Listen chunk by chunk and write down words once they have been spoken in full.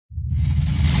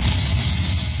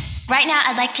Right now,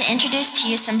 I'd like to introduce to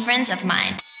you some friends of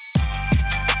mine.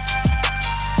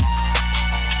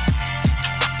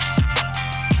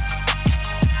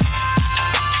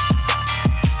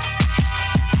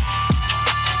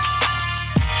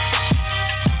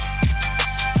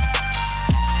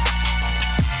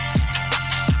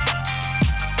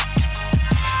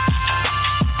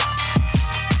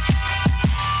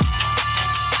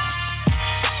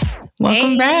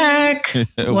 Welcome back.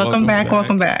 Welcome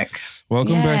back.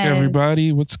 Welcome back,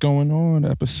 everybody. What's going on?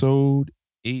 Episode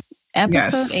 8.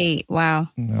 Yes. 8. Wow.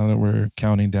 Now that we're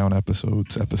counting down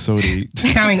episodes, episode 8.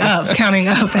 Counting up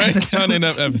episodes. Counting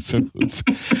up episodes.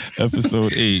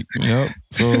 Episode 8. Yep.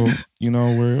 So,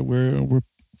 we're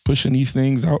pushing these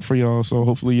things out for y'all. So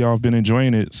hopefully y'all have been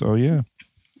enjoying it. So yeah.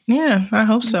 Yeah, I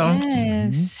hope so. Yes.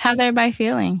 Mm-hmm. How's everybody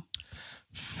feeling?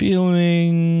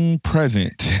 Feeling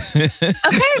present.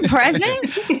 Okay,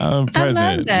 present. I'm present.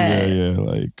 I love that. Yeah.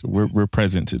 Like we're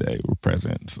present today. We're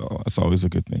present. So that's always a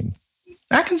good thing.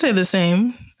 I can say the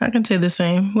same.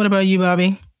 What about you,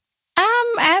 Bobby?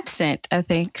 I'm absent, I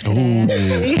think, today.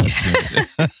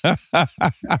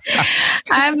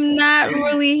 I'm not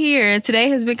really here. Today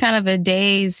has been kind of a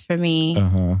daze for me.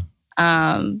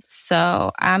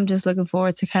 So I'm just looking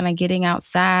forward to kind of getting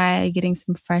outside, getting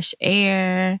some fresh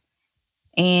air.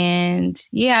 And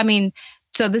yeah,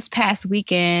 so this past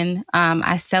weekend,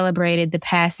 I celebrated the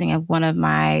passing of one of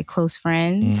my close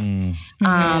friends.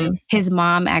 Mm-hmm. His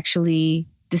mom actually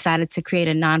decided to create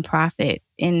a nonprofit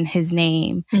in his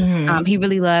name. Mm-hmm. He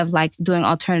really loved doing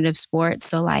alternative sports.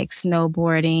 So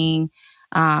snowboarding,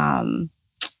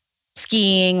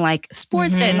 skiing,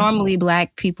 sports that normally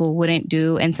Black people wouldn't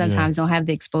do and sometimes don't have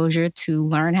the exposure to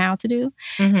learn how to do.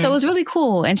 Mm-hmm. So it was really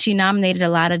cool. And she nominated a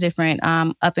lot of different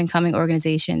up and coming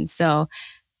organizations. So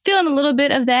feeling a little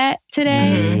bit of that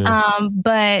today,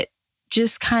 but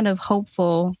just kind of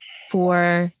hopeful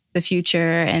for the future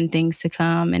and things to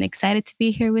come and excited to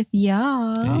be here with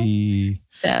y'all. Hey.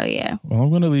 So, yeah. Well, I'm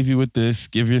going to leave you with this.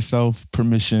 Give yourself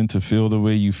permission to feel the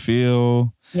way you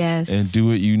feel. Yes. And do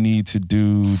what you need to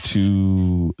do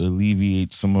to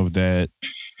alleviate some of that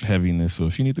heaviness. So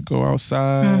if you need to go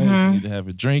outside, you need to have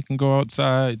a drink and go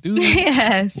outside, do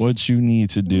what you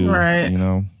need to do. Right.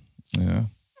 Yeah.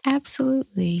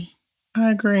 Absolutely.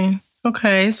 I agree.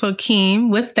 Okay, so Keem,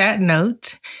 with that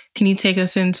note, can you take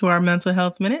us into our mental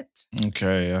health minute?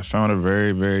 Okay, I found a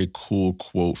very, very cool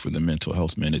quote for the mental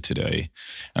health minute today.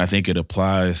 And I think it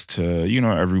applies to,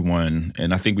 everyone.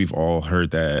 And I think we've all heard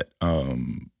that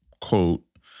quote,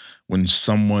 when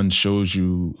someone shows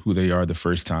you who they are the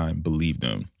first time, believe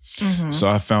them. Mm-hmm. So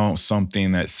I found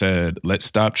something that said, let's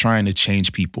stop trying to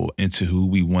change people into who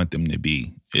we want them to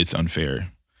be. It's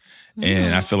unfair.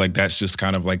 And I feel like that's just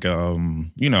kind of like, a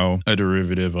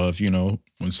derivative of,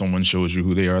 when someone shows you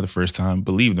who they are the first time,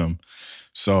 believe them.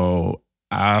 So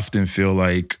I often feel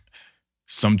like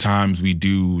sometimes we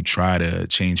do try to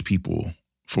change people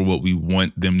for what we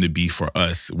want them to be for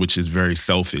us, which is very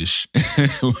selfish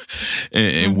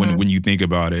and when you think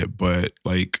about it. But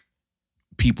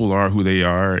people are who they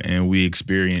are and we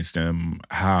experience them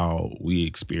how we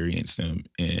experience them.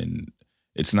 And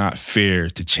it's not fair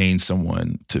to change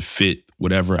someone to fit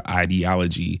whatever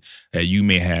ideology that you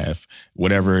may have,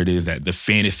 whatever it is that the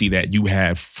fantasy that you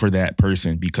have for that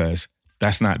person, because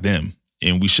that's not them.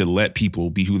 And we should let people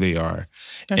be who they are.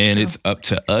 That's true. It's up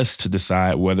to us to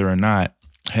decide whether or not,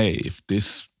 hey, if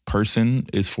this person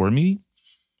is for me,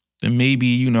 then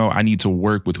maybe, I need to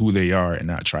work with who they are and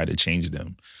not try to change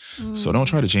them. So don't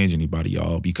try to change anybody,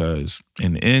 y'all, because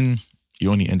in the end, you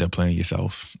only end up playing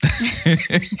yourself.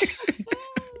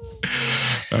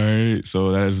 All right.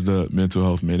 So that is the mental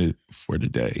health minute for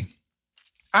today.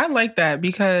 I like that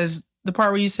because the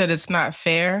part where you said it's not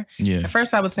fair. Yeah. At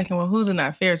first I was thinking, well, who's it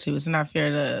not fair to? Is it not fair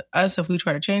to us if we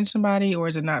try to change somebody, or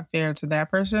is it not fair to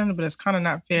that person? But it's kind of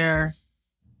not fair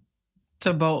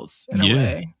to both in a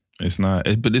way. It's not,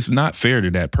 but it's not fair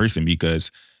to that person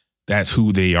because that's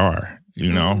who they are.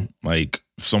 Like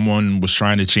if someone was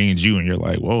trying to change you and you're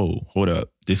like, whoa, hold up,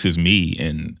 this is me.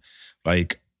 And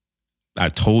I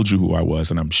told you who I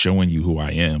was and I'm showing you who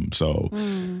I am. So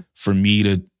for me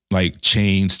to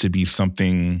change to be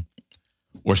something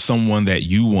or someone that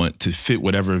you want to fit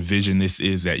whatever vision this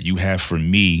is that you have for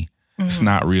me, it's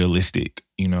not realistic.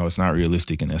 It's not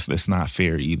realistic and that's not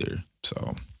fair either.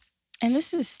 So. And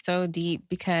this is so deep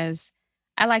because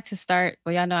I like to start,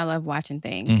 y'all know I love watching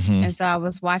things. And so I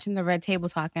was watching the Red Table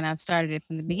Talk and I've started it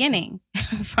from the beginning,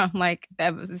 from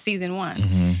that was season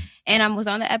 1. And I was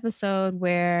on the episode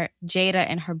where Jada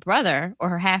and her brother or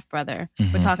her half brother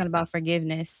were talking about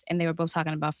forgiveness, and they were both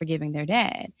talking about forgiving their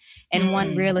dad. And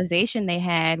one realization they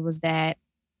had was that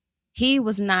he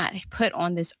was not put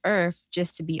on this earth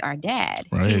just to be our dad.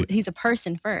 Right. He's a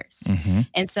person first. Mm-hmm.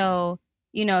 And so,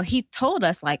 he told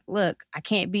us, like, look, I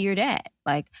can't be your dad.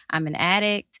 Like, I'm an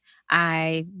addict.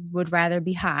 I would rather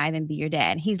be high than be your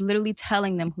dad. He's literally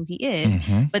telling them who he is.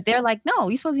 Mm-hmm. But they're like, no,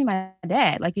 you're supposed to be my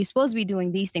dad. Like, you're supposed to be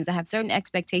doing these things. I have certain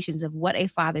expectations of what a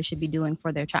father should be doing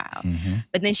for their child. Mm-hmm.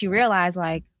 But then she realized,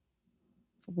 like,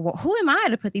 who am I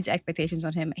to put these expectations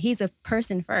on him? He's a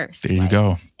person first. There you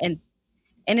go. And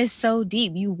it's so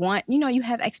deep. You want, you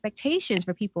have expectations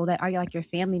for people that are like your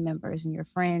family members and your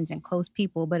friends and close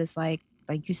people. But it's like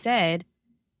you said,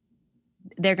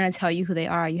 they're going to tell you who they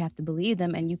are. You have to believe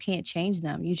them and you can't change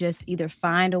them. You just either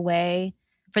find a way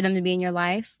for them to be in your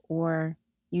life or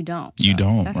you don't. You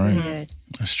don't, that's right? Really good.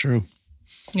 That's true.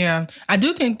 Yeah. I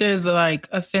do think there's like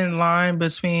a thin line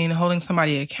between holding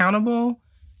somebody accountable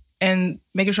and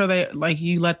making sure they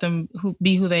you let them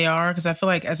be who they are. Because I feel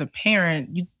like as a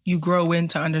parent, you grow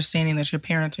into understanding that your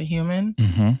parents are human.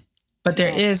 Mm-hmm. But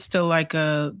there is still like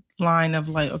a line of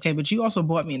like, okay, but you also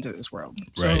brought me into this world.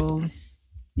 Right. So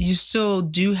you still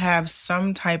do have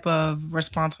some type of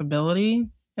responsibility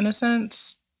in a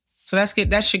sense. So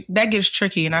that gets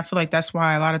tricky. And I feel like that's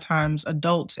why a lot of times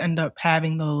adults end up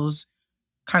having those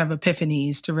kind of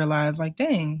epiphanies to realize like,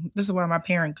 dang, this is why my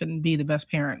parent couldn't be the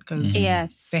best parent because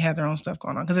they had their own stuff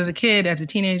going on. Because as a kid, as a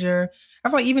teenager, I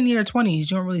feel like even in your 20s,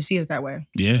 you don't really see it that way.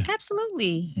 Yeah.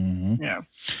 Absolutely. Mm-hmm. Yeah.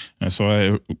 That's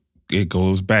why it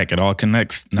goes back. It all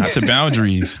connects, not to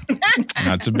boundaries,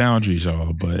 not to boundaries,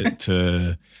 y'all, but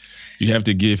you have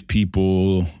to give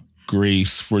people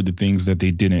grace for the things that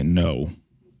they didn't know.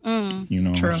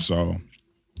 True. So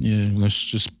yeah, let's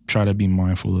just try to be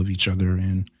mindful of each other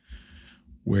and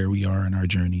where we are in our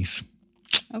journeys.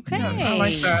 Okay. Yeah, I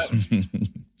like that.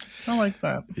 I like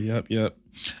that. Yep.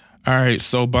 All right,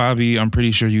 so Bobby, I'm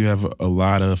pretty sure you have a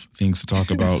lot of things to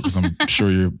talk about because I'm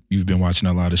sure you've been watching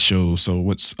a lot of shows. So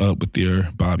what's up with your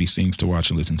Bobby things to watch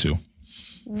and listen to?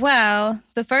 Well,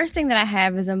 the first thing that I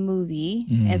have is a movie.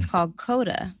 It's called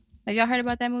Coda. Have y'all heard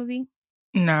about that movie?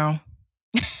 No.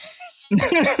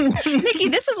 Nikki,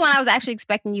 this was one I was actually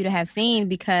expecting you to have seen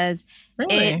because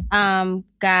it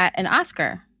got an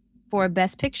Oscar for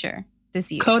Best Picture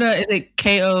this year. Coda, is it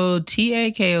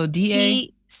K-O-T-A,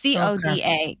 K-O-D-A? C-O-D-A.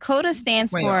 Okay. Coda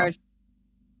stands for...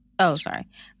 Oh, sorry.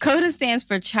 Coda stands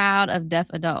for Child of Deaf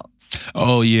Adults.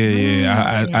 Oh,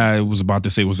 yeah. I was about to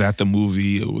say, was that the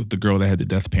movie with the girl that had the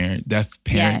deaf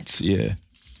parents? Yes. Yeah.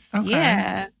 Okay.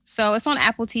 Yeah. So it's on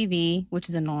Apple TV, which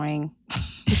is annoying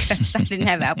because I didn't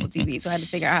have Apple TV, so I had to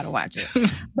figure out how to watch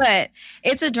it. But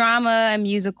it's a drama and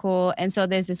musical. And so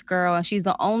there's this girl, and she's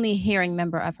the only hearing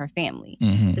member of her family.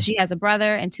 Mm-hmm. So she has a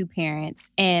brother and two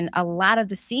parents. And a lot of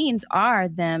the scenes are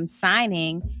them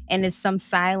signing, and there's some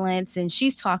silence, and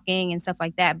she's talking and stuff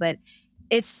like that. But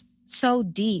it's so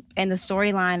deep, and the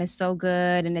storyline is so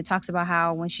good. And it talks about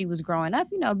how when she was growing up,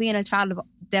 being a child of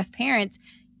deaf parents,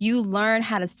 you learn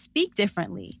how to speak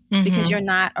differently because you're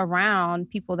not around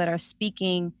people that are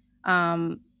speaking,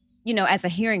 as a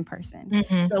hearing person.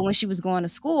 So when she was going to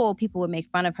school, people would make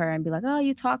fun of her and be like, oh,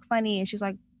 you talk funny. And she's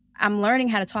like, I'm learning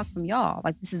how to talk from y'all.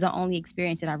 Like, this is the only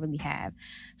experience that I really have.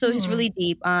 So it's just really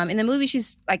deep. In the movie,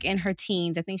 she's like in her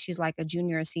teens. I think she's like a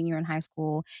junior or senior in high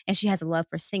school. And she has a love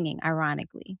for singing,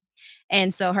 ironically.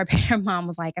 And so her mom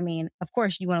was like, I mean, of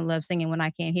course you want to love singing when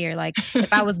I can't hear. Like,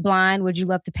 if I was blind, would you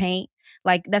love to paint?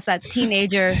 Like, that's that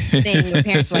teenager thing where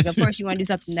parents are like, of course you want to do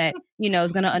something that,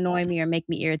 is going to annoy me or make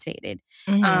me irritated.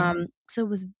 So it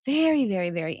was very, very,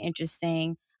 very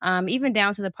interesting. Even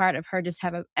down to the part of her just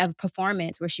have a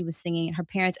performance where she was singing and her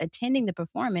parents attending the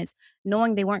performance,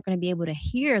 knowing they weren't going to be able to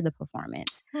hear the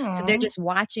performance. Aww. So they're just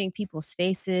watching people's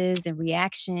faces and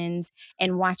reactions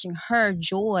and watching her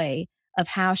joy of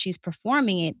how she's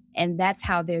performing it. And that's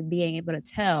how they're being able to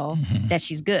tell that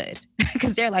she's good.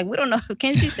 Because they're like, we don't know.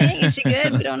 Can she sing? Is she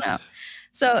good? We don't know.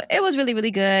 So it was really,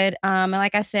 really good. And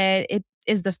like I said, it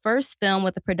is the first film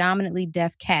with a predominantly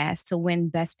deaf cast to win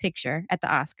Best Picture at the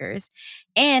Oscars.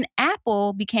 And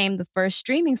Apple became the first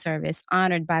streaming service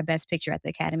honored by Best Picture at the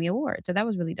Academy Awards. So that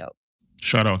was really dope.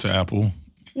 Shout out to Apple.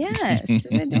 Yes,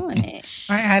 they're doing it.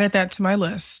 I added that to my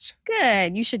list.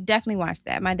 Good. You should definitely watch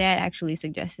that. My dad actually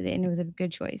suggested it, and it was a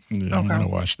good choice. Yeah, I'm going to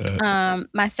watch that.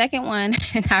 My second one,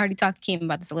 and I already talked to Keem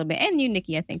about this a little bit, and you,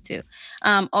 Nikki, I think, too.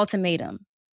 Ultimatum.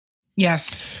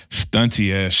 Yes.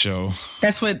 Stunty ass show.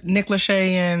 That's what Nick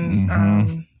Lachey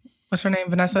and what's her name?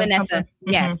 Vanessa.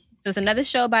 Yes. So it's another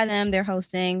show by them. They're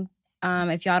hosting.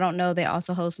 If y'all don't know, they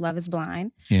also host Love is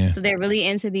Blind. Yeah. So they're really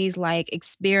into these like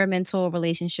experimental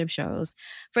relationship shows.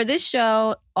 For this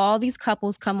show, all these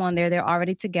couples come on there. They're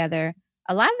already together.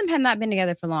 A lot of them have not been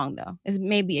together for long, though. It's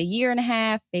maybe a year and a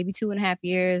half, maybe 2.5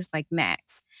 years, like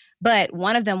max. But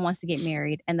one of them wants to get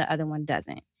married and the other one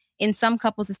doesn't. In some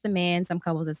couples, it's the man, some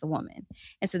couples, it's a woman.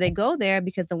 And so they go there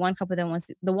because the one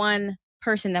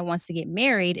person that wants to get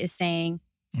married is saying,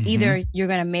 either you're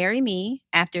going to marry me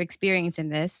after experiencing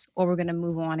this, or we're going to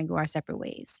move on and go our separate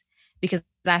ways. Because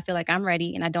I feel like I'm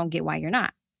ready and I don't get why you're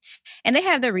not. And they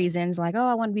have their reasons like, oh,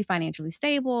 I want to be financially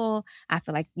stable. I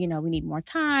feel like, we need more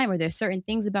time, or there's certain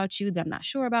things about you that I'm not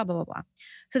sure about, blah, blah, blah.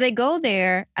 So they go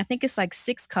there. I think it's like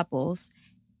 6 couples,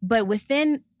 but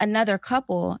within another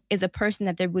couple is a person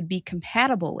that they would be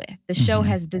compatible with. The show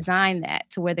has designed that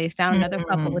to where they found another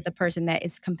couple with a person that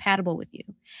is compatible with you.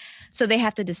 So they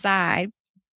have to decide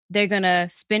they're going to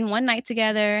spend one night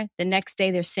together. The next day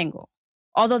they're single,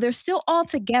 although they're still all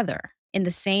together in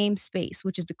the same space,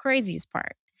 which is the craziest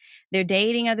part. They're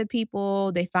dating other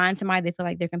people. They find somebody they feel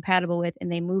like they're compatible with,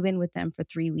 and they move in with them for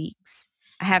 3 weeks.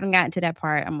 I haven't gotten to that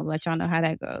part. I'm going to let y'all know how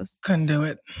that goes. Couldn't do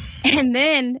it. And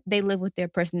then they live with their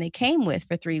person they came with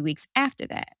for 3 weeks after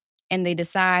that. And they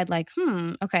decide like,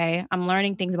 okay, I'm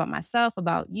learning things about myself,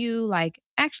 about you. Like,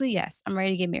 actually, yes, I'm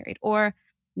ready to get married. Or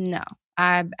no,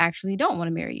 I actually don't want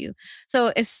to marry you.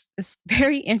 So it's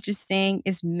very interesting.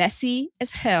 It's messy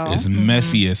as hell. It's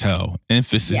messy as hell.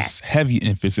 Heavy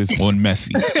emphasis on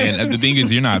messy. And the thing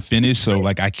is, you're not finished, so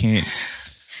like I can't.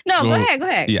 No, go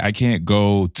ahead. Yeah, I can't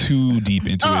go too deep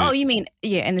into it. Oh, you mean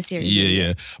in the series?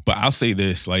 Yeah. But I'll say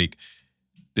this, like,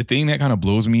 the thing that kind of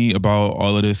blows me about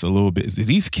all of this a little bit is that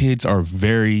these kids are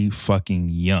very fucking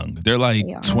young. They're like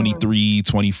 23,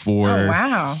 24. Oh,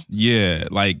 wow. Yeah,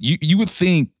 like you would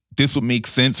think this would make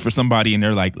sense for somebody in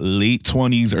their like late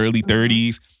 20s, early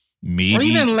 30s. Maybe or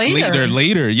even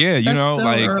later. Yeah, That's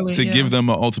like early, to give them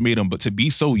an ultimatum, but to be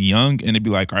so young and to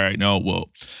be like, all right, no, well,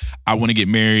 I want to get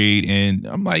married. And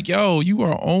I'm like, yo,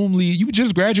 you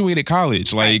just graduated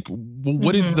college. Like,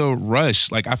 what is the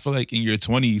rush? Like, I feel like in your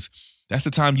 20s, that's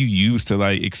the time you use to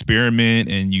like experiment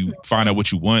and you find out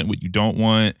what you want, what you don't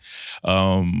want.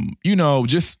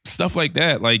 Just stuff like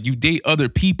that. Like, you date other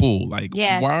people. Like,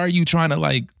 why are you trying to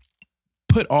like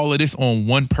put all of this on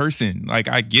one person? Like,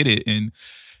 I get it. And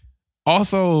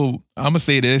also, I'm going to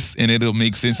say this and it'll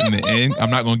make sense in the end. I'm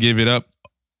not going to give it up.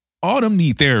 All them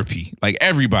need therapy. Like,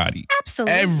 everybody.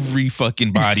 Absolutely. Every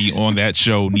fucking body on that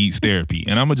show needs therapy.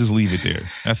 And I'm going to just leave it there.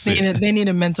 That's it. They need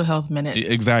a mental health minute.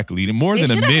 Exactly. More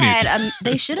than a minute.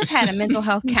 They should have had a mental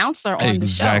health counselor on the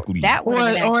show. That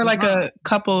or like a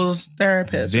couples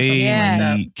therapist.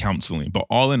 They need counseling. But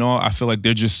all in all, I feel like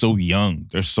they're just so young.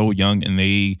 They're so young and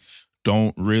they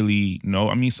don't really know.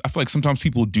 I mean, I feel like sometimes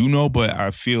people do know, but I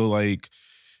feel like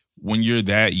when you're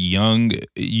that young,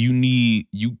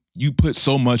 you put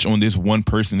so much on this one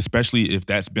person, especially if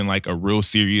that's been like a real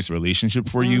serious relationship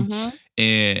for you.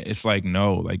 And it's like,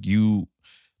 no, like the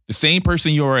same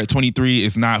person you are at 23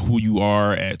 is not who you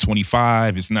are at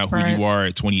 25. It's not who you are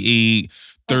at 28,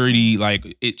 30.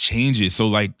 Like, it changes. So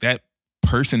like that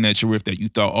person that you're with that you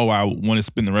thought, oh, I want to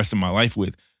spend the rest of my life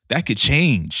with, that could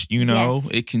change,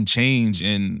 Yes. It can change,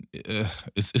 and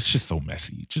it's just so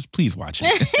messy. Just please watch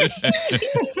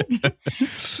it.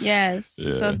 Yes.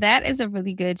 Yeah. So that is a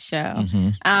really good show.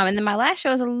 And then my last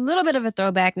show is a little bit of a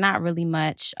throwback, not really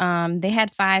much. They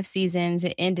had 5 seasons.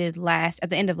 It ended at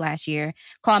the end of last year,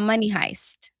 called Money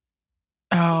Heist.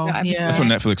 Oh, yeah. That's on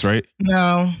Netflix, right?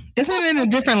 No. Isn't it in a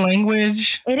different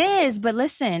language? It is, but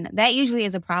listen, that usually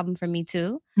is a problem for me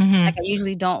too. Like, I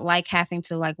usually don't like having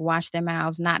to like watch their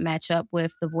mouths not match up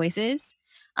with the voices.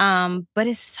 But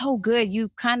it's so good. You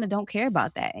kind of don't care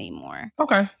about that anymore.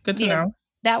 Okay. Good to know.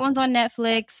 That one's on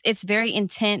Netflix. It's very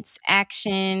intense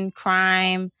action,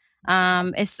 crime.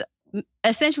 It's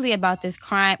essentially about this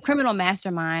criminal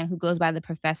mastermind who goes by the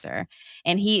Professor,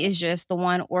 and he is just the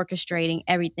one orchestrating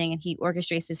everything, and he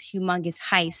orchestrates this humongous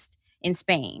heist in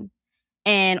Spain.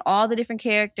 And all the different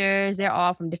characters, they're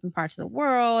all from different parts of the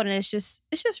world, and it's just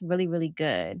really, really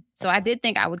good. So I did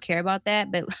think I would care about that,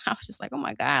 but I was just like, oh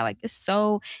my God, like, it's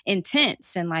so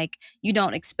intense, and like, you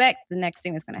don't expect the next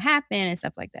thing that's going to happen and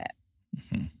stuff like that.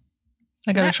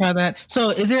 I gotta try that. So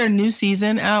is there a new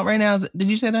season out right now? Did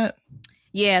you say that?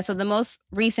 Yeah, so the most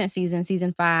recent season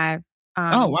 5,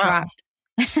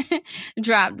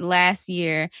 dropped last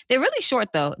year. They're really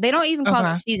short though. They don't even call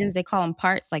them seasons; they call them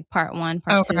parts, like part 1,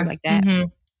 part 2, like that.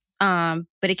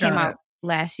 But it came out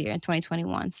last year in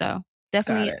 2021, so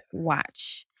definitely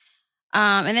watch.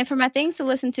 And then for my things to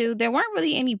listen to, there weren't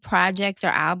really any projects or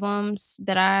albums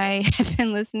that I have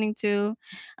been listening to.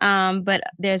 But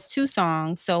there's 2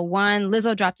 songs. So one,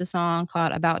 Lizzo dropped a song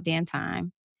called About Damn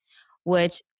Time,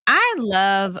 which I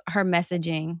love her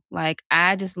messaging. Like,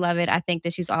 I just love it. I think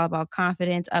that she's all about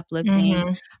confidence, uplifting.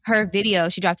 Mm-hmm. Her video,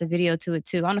 she dropped a video to it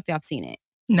too. I don't know if y'all have seen it.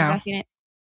 No. Have y'all seen it?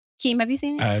 Keem, have you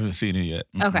seen it? I haven't seen it yet.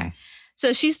 Mm-hmm. Okay.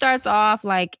 So she starts off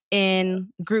like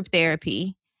in group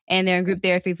therapy. And they're in group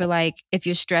therapy for like, if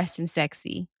you're stressed and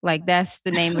sexy. Like, that's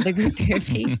the name of the group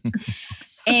therapy.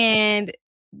 And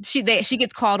she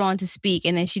gets called on to speak,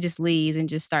 and then she just leaves and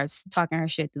just starts talking her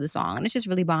shit through the song. And it's just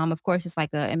really bomb. Of course, it's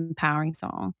like an empowering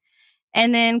song.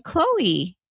 And then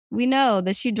Chloe, we know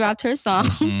that she dropped her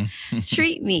song,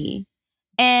 Treat Me.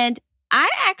 And I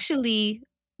actually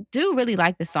do really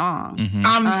like the song. Mm-hmm.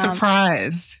 I'm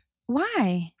surprised.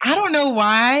 Why? I don't know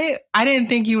why. I didn't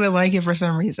think you would like it for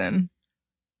some reason.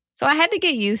 So I had to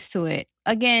get used to it.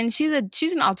 Again,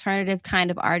 she's an alternative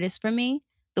kind of artist for me.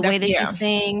 The way that she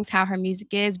sings, how her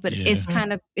music is, but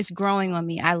it's growing on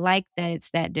me. I like that it's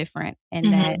that different and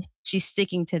that she's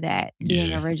sticking to that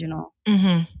being original.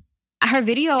 Mm-hmm. Her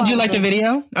video. Did you like the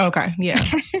video? Okay, yeah.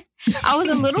 I was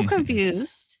a little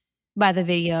confused by the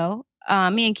video.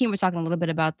 Me and Keem were talking a little bit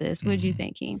about this. What did you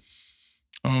think, Keem?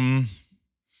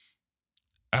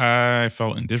 I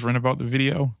felt indifferent about the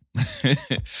video.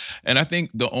 And I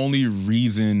think the only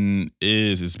reason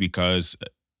is because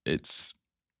I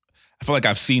feel like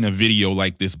I've seen a video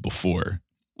like this before.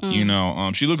 You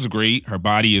know, she looks great. Her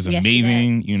body is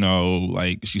amazing. You know,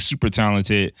 like she's super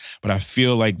talented. But I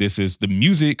feel like the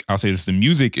music. I'll say this: the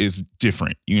music is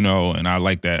different. You know, and I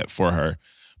like that for her.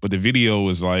 But the video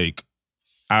is like,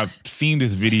 I've seen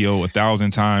this video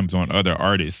 1,000 times on other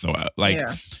artists. So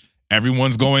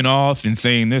everyone's going off and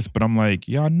saying this, but I'm like,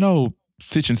 y'all know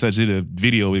such and such did a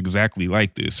video exactly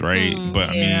like this, right? But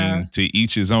I mean, to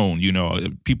each his own, you know.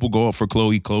 People go up for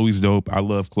Chloe. Chloe's dope. I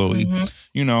love Chloe.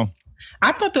 You know.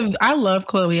 I love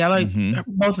Chloe. I like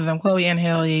both of them, Chloe and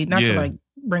Haley. Not to like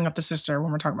bring up the sister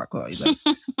when we're talking about Chloe, but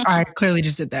I clearly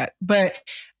just did that. But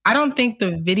I don't think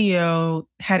the video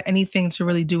had anything to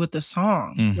really do with the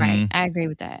song. Right. I agree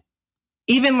with that.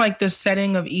 Even like the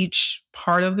setting of each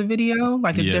part of the video,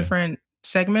 like the different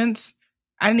segments,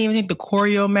 I didn't even think the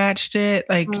choreo matched it.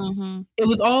 Like it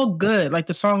was all good. Like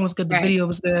the song was good, the video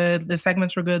was good, the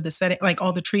segments were good, the setting, like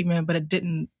all the treatment, but it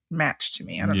didn't match to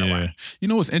me. I don't know why. You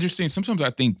know what's interesting? Sometimes I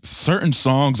think certain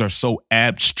songs are so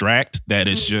abstract that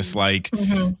it's just like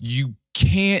you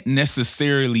can't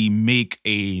necessarily make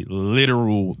a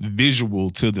literal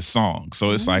visual to the song.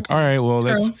 So it's like, all right, well,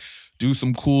 let's do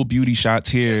some cool beauty shots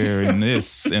here and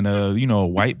this and a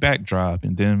white backdrop,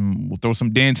 and then we'll throw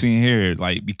some dancing here,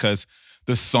 like, because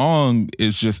the song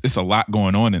is just, it's a lot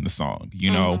going on in the song,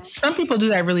 you know. Some people do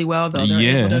that really well though.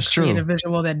 They're able to create a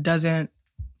visual that doesn't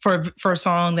for a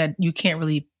song that you can't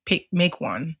really make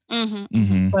one.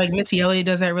 Like Missy Elliott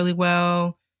does that really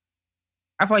well.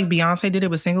 I feel like Beyonce did it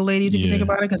with Single Ladies, if you think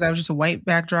about it, because that was just a white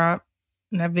backdrop.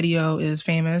 And that video is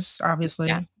famous,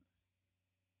 obviously.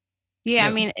 Yeah,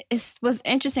 I mean, it was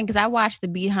interesting because I watched the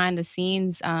behind the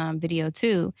scenes video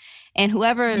too. And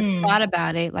whoever thought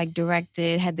about it, like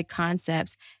directed, had the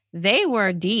concepts, they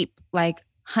were deep. Like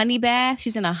honey bath,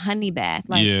 she's in a honey bath.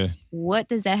 Like, what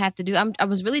does that have to do? I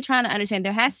was really trying to understand.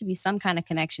 There has to be some kind of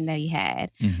connection that he had.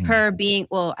 Her being,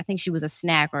 well, I think she was a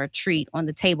snack or a treat on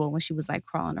the table when she was like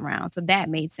crawling around. So that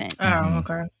made sense. Oh,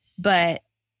 okay. But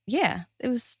yeah, it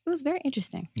was very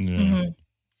interesting. Agreed.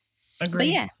 But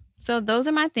yeah. So those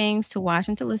are my things to watch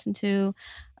and to listen to.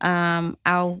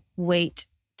 I'll wait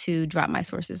to drop my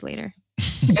sources later.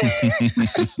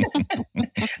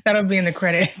 That'll be in the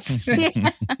credits.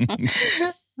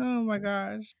 Oh my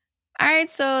gosh. All right,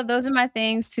 so those are my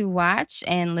things to watch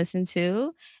and listen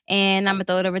to. And I'm going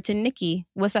to throw it over to Nikki.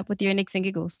 What's up with your Nicks and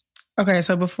Giggles? Okay,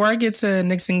 so before I get to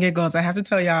Nicks and Giggles, I have to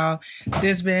tell y'all,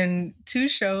 there's been 2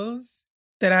 shows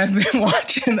that I've been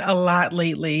watching a lot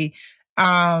lately.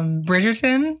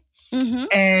 Bridgerton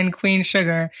and Queen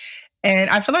Sugar.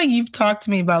 And I feel like you've talked to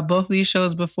me about both of these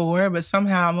shows before, but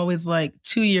somehow I'm always like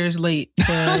 2 years late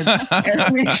to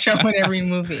every show and every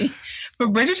movie. But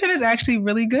Bridgerton is actually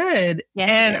really good. Yes,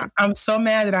 and I'm so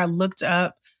mad that I looked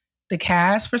up the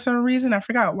cast for some reason. I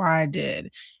forgot why I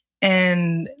did.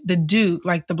 And the Duke,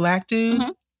 like the black dude,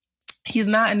 he's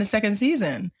not in the 2nd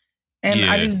season. And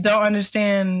I just don't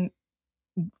understand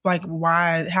like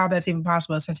how that's even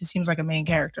possible, since he seems like a main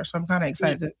character. So I'm kind of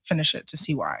excited to finish it to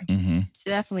see why. It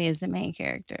definitely is the main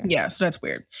character. Yeah, so that's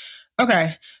weird.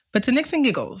 Okay, but to Nicks and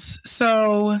Giggles.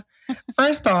 So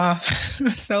first off,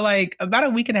 so like about a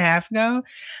week and a half ago,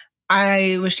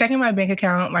 I was checking my bank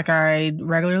account like I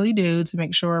regularly do to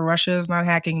make sure Russia is not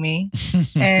hacking me.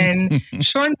 And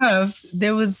sure enough,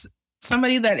 there was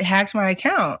somebody that hacked my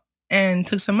account and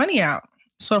took some money out.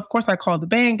 So of course I called the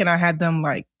bank and I had them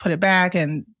like put it back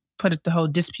and put the whole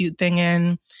dispute thing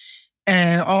in,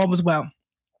 and all was well.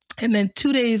 And then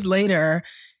 2 days later,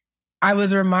 I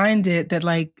was reminded that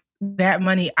like that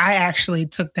money, I actually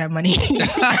took that money.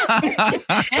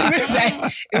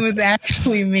 It was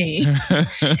actually me.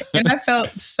 And I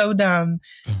felt so dumb.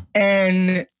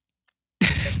 And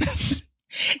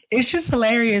it's just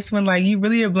hilarious when like you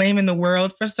really are blaming the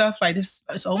world for stuff like this.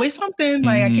 It's always something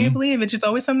like I can't believe it's just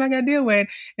always something I gotta deal with.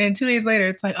 And 2 days later,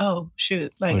 it's like, oh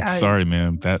shoot, like sorry,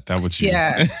 ma'am, that was you.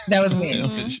 Yeah, that was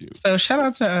me. So shout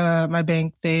out to my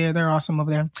bank. They're awesome over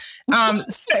there.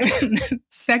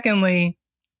 Secondly,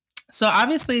 so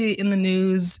obviously in the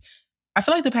news, I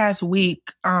feel like the past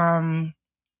week,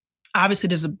 obviously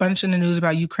there's a bunch in the news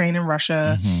about Ukraine and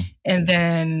Russia. And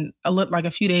then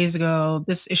a few days ago,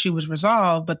 this issue was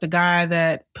resolved, but the guy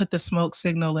that put the smoke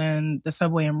signal in the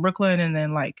subway in Brooklyn and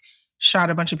then like shot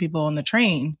a bunch of people on the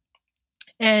train.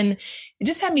 And it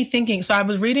just had me thinking. So I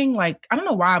was reading like, I don't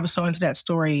know why I was so into that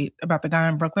story about the guy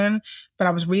in Brooklyn, but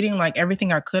I was reading like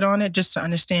everything I could on it just to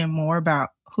understand more about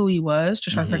who he was,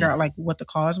 to try to figure out like what the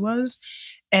cause was.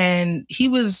 And he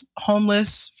was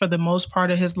homeless for the most part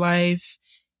of his life.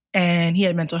 And he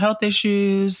had mental health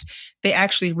issues. They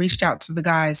actually reached out to the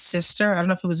guy's sister. I don't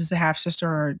know if it was just a half sister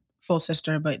or full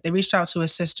sister, but they reached out to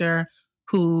his sister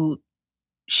who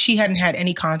she hadn't had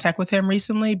any contact with him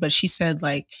recently, but she said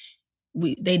like,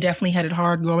 they definitely had it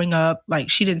hard growing up. Like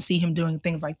she didn't see him doing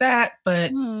things like that,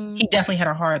 but he definitely had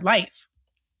a hard life.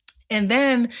 And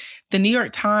then the New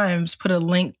York Times put a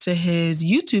link to his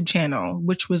YouTube channel,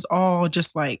 which was all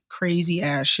just like crazy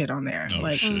ass shit on there.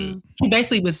 He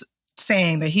basically was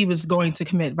saying that he was going to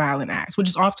commit violent acts, which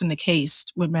is often the case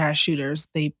with mass shooters.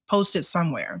 They post it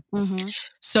somewhere.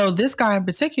 So this guy in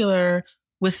particular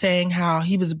was saying how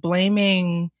he was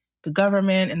blaming the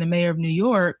government and the mayor of New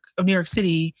York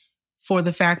City for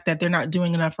the fact that they're not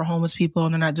doing enough for homeless people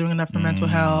and they're not doing enough for mental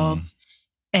health,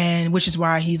 and which is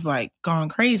why he's like gone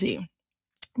crazy.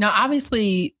 Now,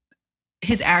 obviously,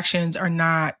 his actions are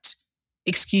not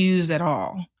excused at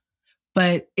all,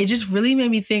 but it just really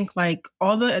made me think like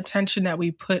all the attention that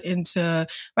we put into,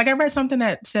 like I read something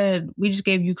that said we just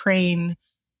gave Ukraine,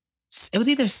 it was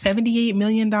either $78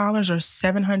 million or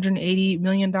 $780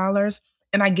 million.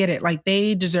 And I get it, like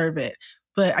they deserve it.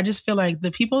 But I just feel like the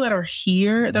people that are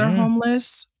here that are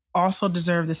homeless also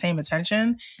deserve the same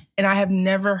attention. And I have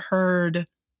never heard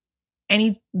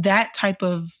that type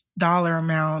of dollar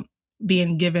amount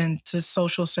being given to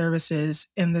social services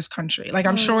in this country. Like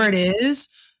I'm sure it is,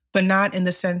 but not in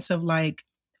the sense of like,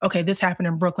 okay, this happened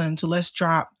in Brooklyn, so let's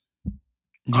drop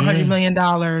 $100 million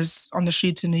on the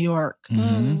streets in New York.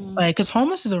 Like, because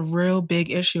homeless is a real big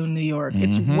issue in New York.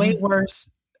 It's way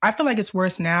worse. I feel like it's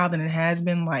worse now than it has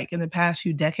been like in the past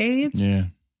few decades.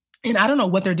 And I don't know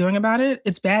what they're doing about it.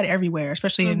 It's bad everywhere,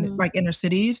 especially in like inner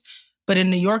cities. But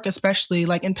in New York, especially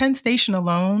like in Penn Station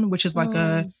alone, which is like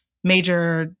a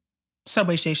major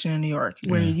subway station in New York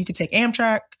where you could take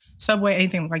Amtrak, subway,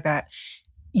 anything like that.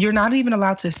 You're not even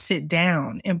allowed to sit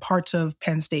down in parts of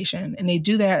Penn Station. And they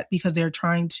do that because they're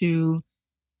trying to,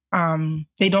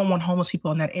 they don't want homeless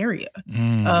people in that area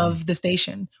of the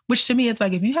station, which to me, it's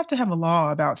like, if you have to have a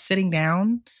law about sitting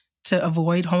down to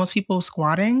avoid homeless people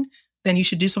squatting, then you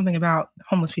should do something about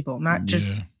homeless people, not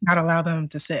just not allow them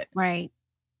to sit. Right.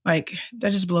 Like,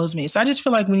 that just blows me. So I just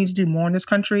feel like we need to do more in this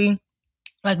country.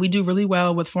 Like, we do really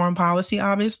well with foreign policy,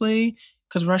 obviously,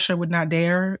 because Russia would not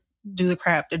dare do the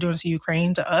crap they're doing to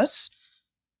Ukraine to us.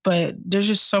 But there's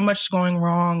just so much going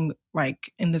wrong,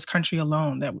 like, in this country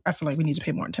alone that I feel like we need to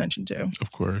pay more attention to.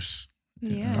 Of course.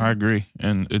 Yeah. I agree.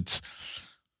 And it's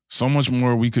so much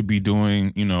more we could be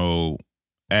doing, you know,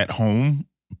 at home.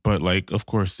 But, like, of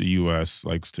course, the U.S.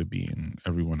 likes to be in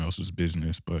everyone else's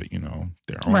business, but, you know,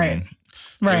 their own.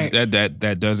 Right. So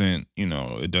that doesn't, you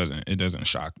know, it doesn't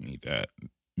shock me that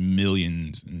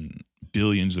millions and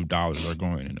billions of dollars are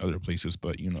going in other places.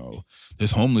 But, you know,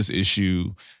 this homeless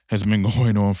issue has been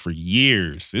going on for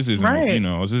years. This isn't, you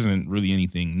know, this isn't really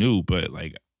anything new, but,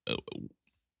 like,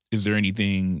 is there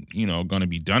anything, you know, going to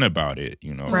be done about it?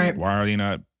 You know, why are they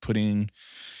not putting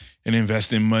and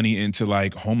investing money into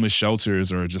like homeless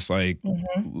shelters or just like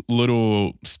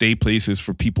little stay places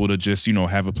for people to just, you know,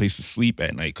 have a place to sleep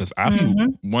at night? Because I've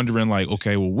been wondering like,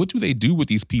 okay, well, what do they do with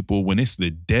these people when it's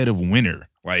the dead of winter?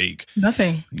 Like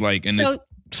nothing. Like in the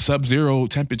sub-zero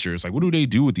temperatures. Like, what do they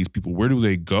do with these people? Where do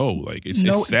they go? Like, it's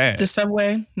sad. The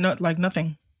subway, like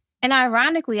nothing. And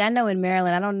ironically, I know in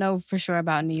Maryland, I don't know for sure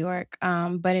about New York,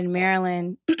 but in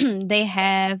Maryland, they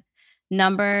have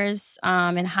numbers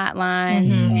and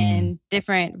hotlines and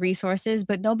different resources,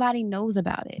 but nobody knows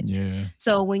about it. Yeah.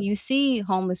 So when you see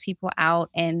homeless people out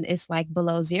and it's like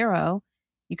below zero,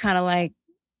 you kind of like,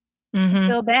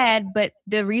 feel bad, but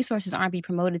the resources aren't being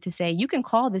promoted to say, you can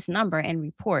call this number and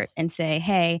report and say,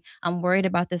 hey, I'm worried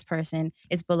about this person.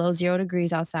 It's below 0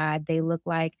 degrees outside. They look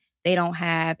like they don't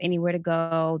have anywhere to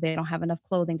go. They don't have enough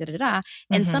clothing,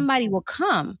 And somebody will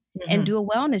come and do a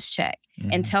wellness check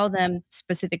and tell them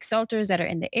specific shelters that are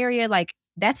in the area. Like,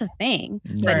 that's a thing,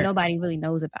 but nobody really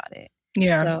knows about it.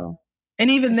 Yeah. So,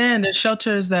 and even then, there's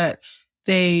shelters that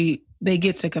they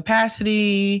get to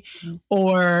capacity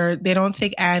or they don't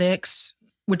take addicts,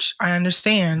 which I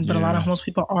understand, but a lot of homeless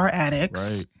people are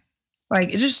addicts. Right.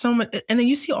 Like, it's just so much. And then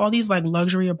you see all these like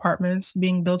luxury apartments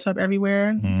being built up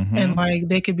everywhere and like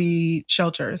they could be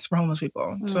shelters for homeless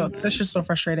people. So that's just so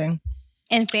frustrating.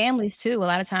 And families too. A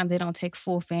lot of times they don't take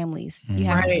full families. You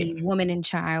have to be woman and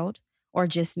child or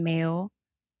just male.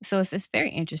 So it's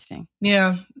very interesting.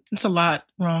 Yeah, it's a lot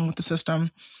wrong with the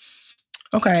system.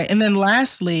 Okay, and then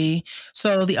lastly,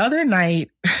 so the other night,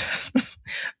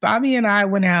 Bobby and I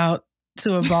went out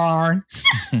to a bar.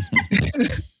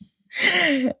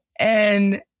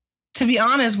 And to be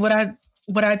honest, what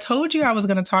I told you I was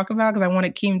going to talk about, because I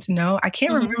wanted Keem to know, I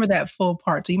can't remember that full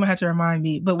part, so you might have to remind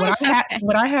me. But what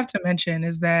I have to mention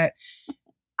is that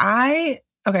I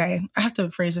have to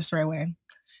phrase this the right way.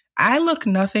 I look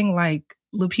nothing like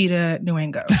Lupita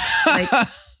Nyong'o.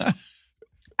 Like,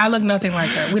 I look nothing like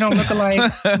her. We don't look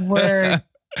alike.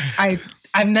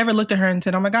 I've never looked at her and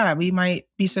said, "Oh my God, we might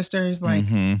be sisters." Like,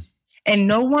 and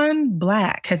no one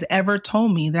Black has ever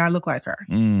told me that I look like her.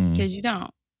 Because you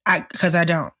don't. Because I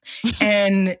don't.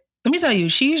 And let me tell you,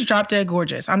 she's drop dead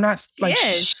gorgeous. I'm not like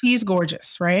she's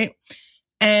gorgeous, right?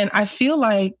 And I feel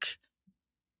like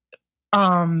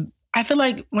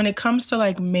when it comes to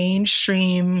like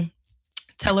mainstream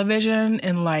television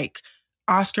and like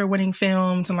Oscar-winning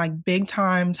films and like big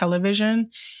time television,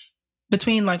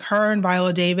 between like her and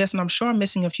Viola Davis, and I'm sure I'm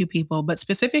missing a few people, but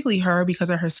specifically her because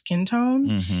of her skin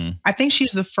tone, I think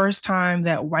she's the first time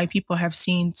that white people have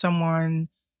seen someone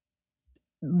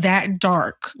that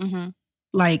dark,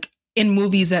 like in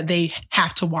movies that they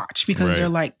have to watch because they're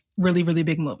like really, really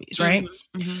big movies, right?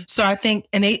 So I think,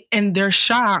 and they're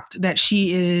shocked that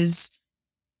she is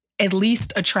at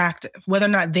least attractive. Whether or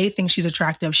not they think she's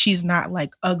attractive, she's not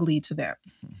like ugly to them.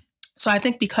 So I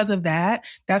think because of that,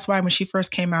 that's why when she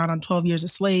first came out on 12 Years a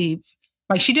Slave,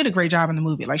 like she did a great job in the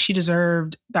movie. Like she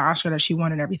deserved the Oscar that she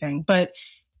won and everything. But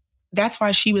that's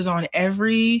why she was on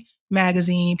every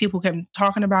magazine. People kept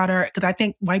talking about her because I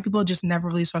think white people just never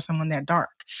really saw someone that dark.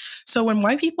 So when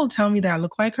white people tell me that I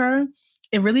look like her,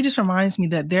 it really just reminds me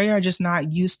that they are just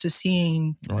not used to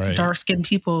seeing dark-skinned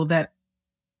people that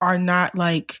are not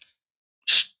like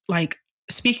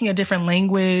speaking a different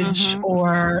language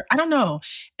or I don't know.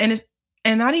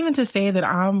 And not even to say that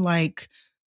I'm like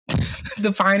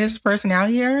the finest person out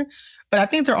here, but I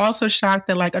think they're also shocked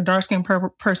that like a dark-skinned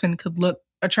person could look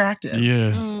attractive.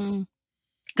 Yeah.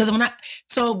 Because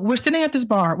so we're sitting at this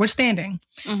bar, we're standing,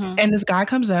 and this guy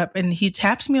comes up and he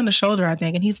taps me on the shoulder, I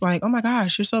think, and he's like, "Oh my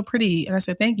gosh, you're so pretty." And I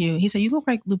said, "Thank you." He said, "You look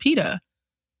like Lupita."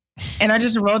 And I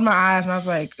just rolled my eyes and I was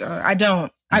like, "I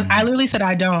don't." I literally said,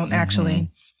 "I don't,"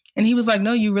 actually. And he was like,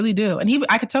 "No, you really do." And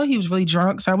I could tell he was really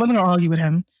drunk, so I wasn't going to argue with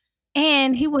him.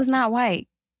 And he was not white.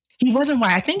 He wasn't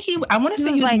white. I want to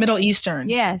say he was like, Middle Eastern.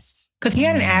 Yes. Because he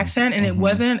had an accent and it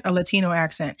wasn't a Latino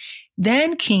accent.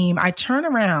 Then Keem, I turn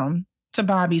around to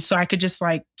Bobby so I could just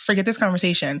like forget this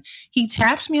conversation. He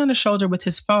taps me on the shoulder with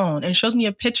his phone and shows me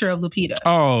a picture of Lupita.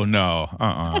 Oh, no.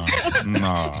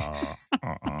 No.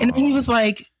 And he was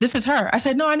like, "This is her." I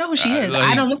said, "No, I know who she is.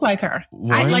 I don't look like her."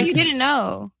 You didn't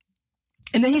know.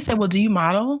 And then he said, "Well, do you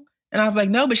model?" And I was like,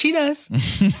 "No, but she does."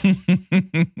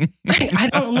 I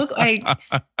don't look like...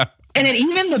 And then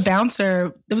even the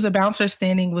bouncer, there was a bouncer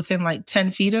standing within like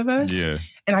 10 feet of us. Yeah.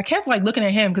 And I kept like looking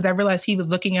at him because I realized he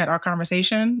was looking at our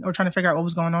conversation or trying to figure out what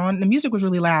was going on. The music was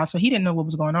really loud, so he didn't know what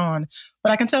was going on.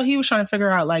 But I can tell he was trying to figure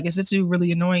out like, is this dude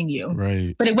really annoying you?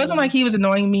 Right. But it wasn't like he was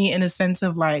annoying me in a sense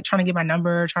of like trying to get my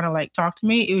number, trying to like talk to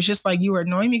me. It was just like, you were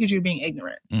annoying me because you were being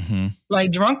ignorant.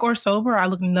 Like drunk or sober, I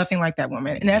look nothing like that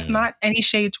woman. And that's not any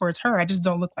shade towards her. I just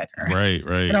don't look like her. Right.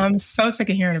 And I'm so sick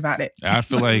of hearing about it. I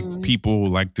feel like people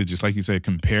like to, just like you said,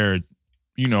 compare,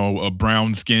 a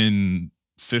brown skin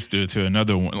sister to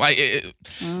another one. Like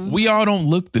we all don't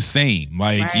look the same.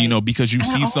 Like, because you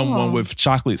see someone with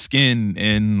chocolate skin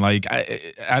and like,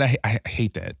 I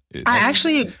hate that. I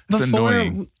actually,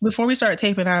 before we started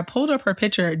taping, I pulled up her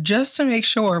picture just to make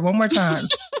sure one more time.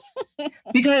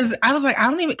 Because I was like,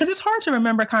 because it's hard to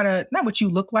remember kind of, not what you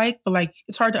look like, but like,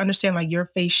 it's hard to understand like your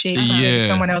face shape and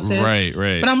someone else's. Right.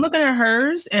 But I'm looking at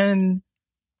hers and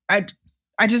I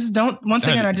just don't, once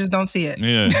again, I just don't see it.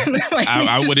 Yeah. Like,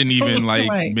 I wouldn't even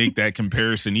like make that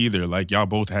comparison either. Like y'all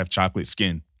both have chocolate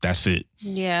skin. That's it.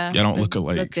 Yeah. Y'all don't look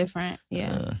alike. Look different.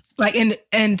 Yeah. Like,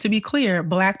 and to be clear,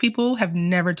 Black people have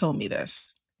never told me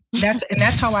this.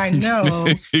 That's how I know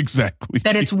exactly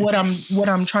that it's what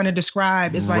I'm trying to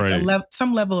describe is like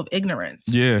some level of ignorance.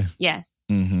 Yeah. Yes.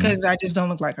 Because I just don't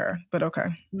look like her. But okay.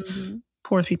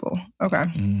 Poor people. Okay.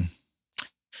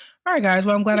 All right, guys.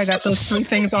 Well, I'm glad I got those 3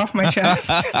 things off my chest.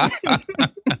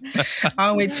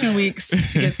 I'll wait 2 weeks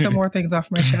to get some more things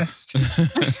off my chest.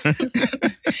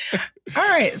 All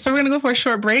right. So we're going to go for a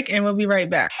short break and we'll be right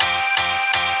back.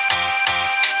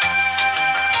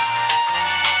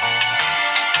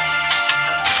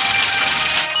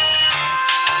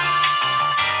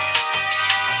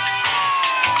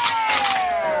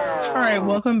 All right.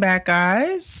 Welcome back,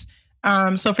 guys.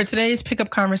 So for today's pickup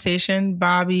conversation,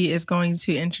 Bobby is going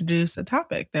to introduce a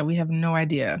topic that we have no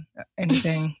idea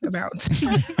anything about.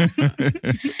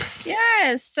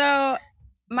 Yes. So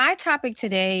my topic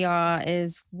today, y'all,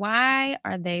 is why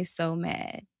are they so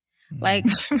mad? Like,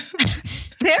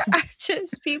 there are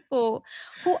just people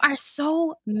who are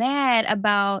so mad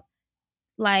about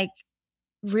like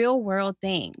real world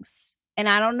things. And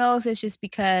I don't know if it's just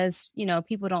because,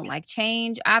 people don't like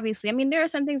change. Obviously, I mean, there are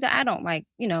some things that I don't like,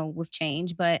 with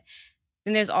change, but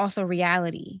then there's also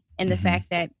reality and the fact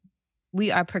that we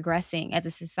are progressing as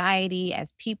a society,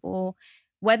 as people.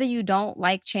 Whether you don't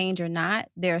like change or not,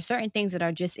 there are certain things that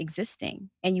are just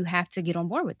existing and you have to get on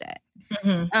board with that.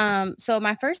 So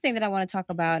my first thing that I want to talk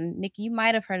about, and Nikki, you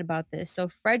might have heard about this. So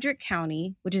Frederick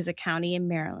County, which is a county in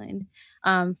Maryland,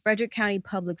 Frederick County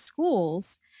Public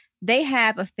Schools, they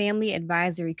have a family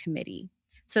advisory committee.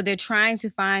 So they're trying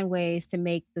to find ways to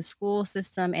make the school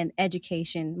system and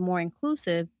education more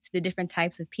inclusive to the different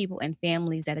types of people and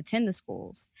families that attend the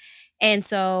schools. And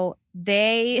so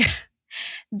they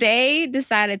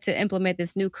decided to implement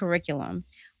this new curriculum,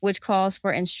 which calls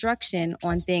for instruction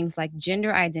on things like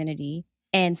gender identity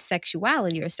and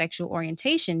sexuality or sexual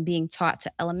orientation being taught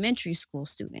to elementary school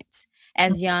students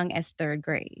as young as 3rd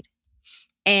grade.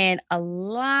 And a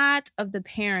lot of the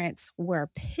parents were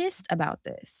pissed about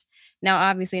this. Now,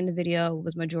 obviously, in the video, it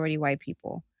was majority white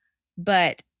people.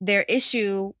 But their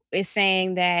issue is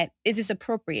saying that, is this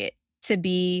appropriate to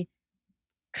be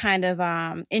kind of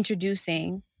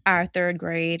introducing our 3rd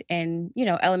grade and,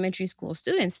 elementary school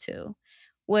students to?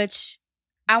 Which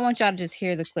I want y'all to just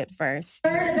hear the clip first.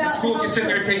 The school can sit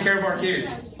there and take care of our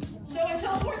kids. So until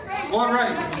 4th grade, what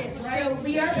right? So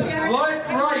we are what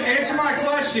right? Answer my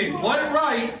question. What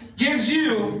right gives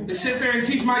you to sit there and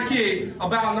teach my kid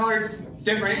about another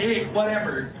different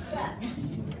whatever?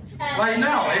 Like,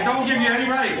 no, it don't give you any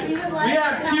right. We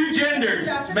have 2 genders,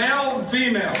 male and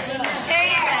female. 2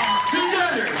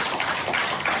 genders.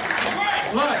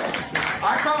 Look,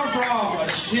 I come from a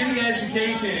shitty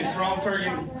education from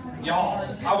friggin' y'all.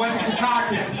 I went to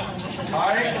Kentucky, all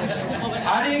right?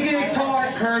 I didn't get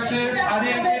taught cursive. I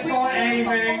didn't get taught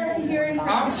anything.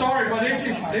 I'm sorry, but this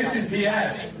is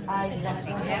BS.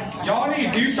 Y'all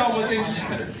need to do something with this.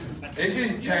 This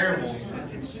is terrible.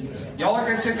 Y'all are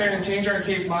gonna sit there and change our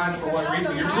kids' minds for what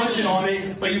reason? You're pushing on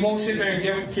it, but you won't sit there and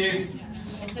give kids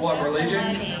what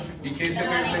religion? You can't sit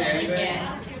there and say anything.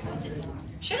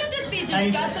 Shouldn't this be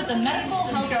discussed with the medical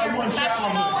healthcare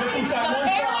professional?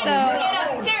 So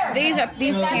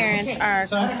these parents are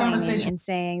complaining and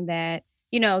saying that,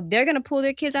 they're going to pull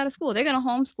their kids out of school. They're going to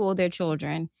homeschool their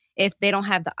children if they don't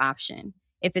have the option,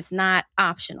 if it's not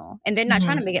optional. And they're not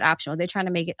trying to make it optional. They're trying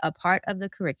to make it a part of the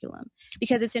curriculum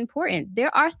because it's important.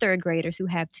 There are 3rd graders who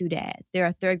have 2 dads. There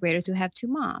are 3rd graders who have 2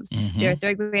 moms. There are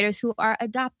 3rd graders who are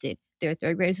adopted. There are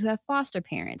 3rd graders who have foster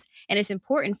parents. And it's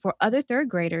important for other 3rd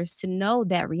graders to know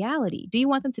that reality. Do you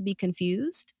want them to be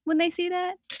confused when they see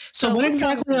that? So what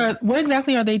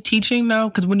exactly are they teaching though?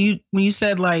 Because when you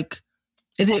said like,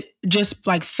 is it just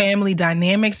like family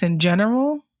dynamics in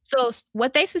general? So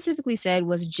what they specifically said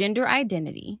was gender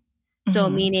identity. So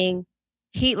meaning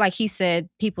he said,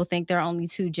 people think there are only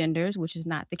 2 genders, which is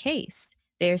not the case.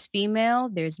 There's female,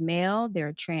 there's male,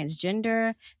 there's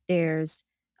transgender, there's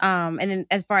and then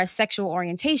as far as sexual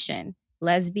orientation,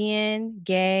 lesbian,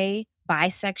 gay,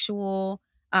 bisexual,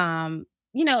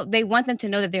 they want them to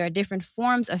know that there are different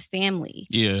forms of family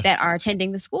that are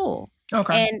attending the school.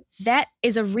 Okay. And that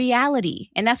is a reality.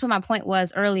 And that's what my point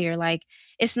was earlier. Like,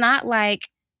 it's not like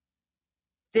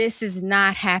this is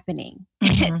not happening.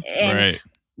 And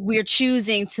we're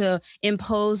choosing to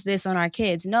impose this on our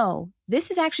kids. No, this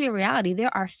is actually a reality.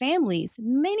 There are families,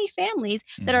 many families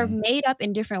that are made up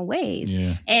in different ways.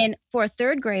 Yeah. And for a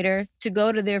 3rd grader to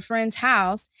go to their friend's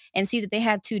house and see that they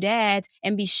have 2 dads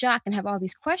and be shocked and have all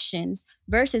these questions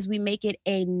versus we make it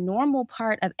a normal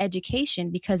part of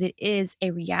education because it is a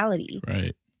reality.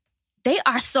 Right. they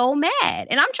are so mad.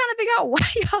 And I'm trying to figure out why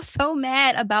y'all so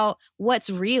mad about what's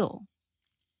real.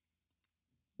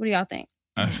 What do y'all think?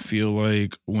 I feel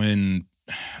like when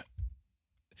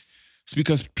it's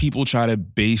because people try to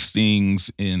base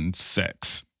things in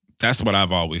sex. That's what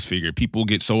I've always figured. People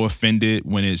get so offended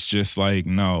when it's just like,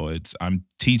 no, I'm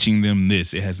teaching them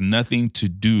this. It has nothing to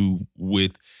do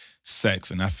with sex.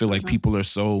 And I feel like people are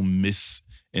so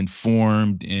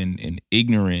misinformed and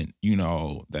ignorant,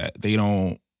 that they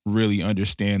don't really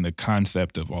understand the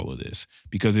concept of all of this,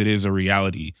 because it is a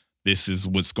reality. This is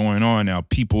what's going on now.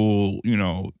 People,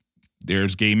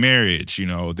 there's gay marriage,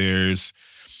 there's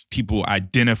people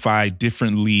identify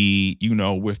differently,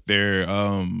 with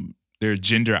their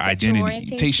gender Sexual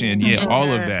orientation,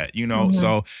 all of that,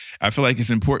 So I feel like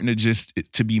it's important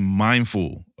to be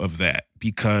mindful of that,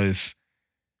 because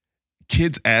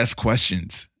kids ask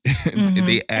questions.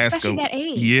 They ask, especially that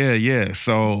age. Yeah.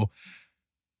 So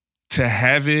to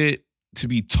have it to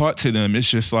be taught to them, it's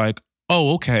just like,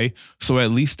 oh, okay. So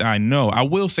at least I know. I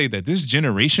will say that this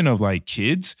generation of like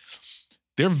kids,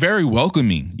 they're very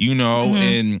welcoming,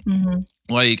 and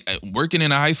like working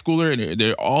in a high schooler, and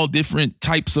they're all different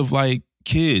types of like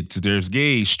kids. There's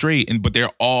gay, straight, but they're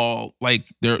all like,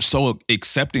 they're so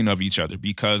accepting of each other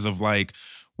because of like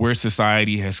where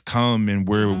society has come and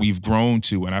where we've grown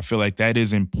to. And I feel like that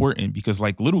is important, because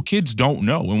like little kids don't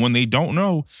know. And when they don't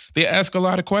know, they ask a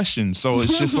lot of questions. So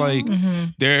it's just like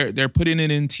they're putting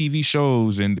it in TV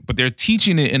shows, but they're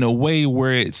teaching it in a way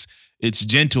where it's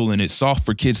gentle and it's soft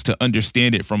for kids to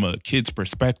understand it from a kid's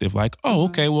perspective. Like, oh,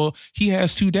 okay, well, he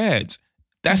has 2 dads.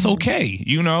 That's okay,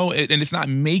 and it's not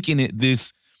making it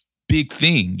this big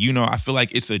thing. I feel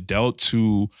like it's adults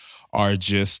who are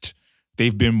just,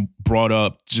 they've been brought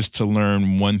up just to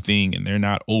learn one thing, and they're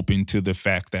not open to the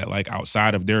fact that like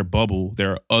outside of their bubble,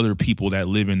 there are other people that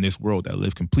live in this world that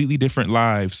live completely different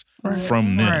lives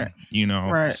from them,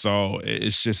 Right. So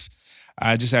it's just,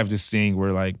 I just have this thing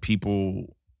where like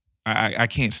people, I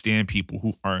can't stand people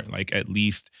who aren't like, at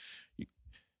least,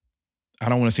 I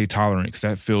don't want to say tolerant, because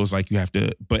that feels like you have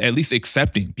to, but at least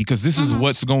accepting, because this is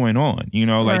what's going on,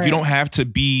 like you don't have to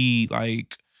be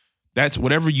like, that's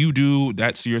whatever you do,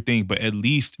 that's your thing, but at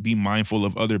least be mindful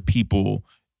of other people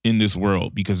in this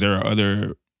world, because there are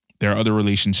other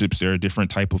relationships, there are different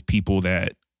type of people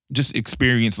that just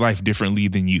experience life differently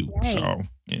than you. Right. So,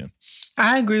 yeah.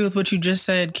 I agree with what you just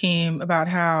said, Keem, about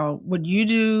how what you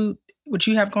do, what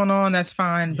you have going on, that's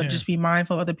fine, but just be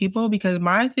mindful of other people. Because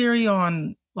my theory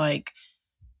on like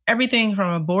everything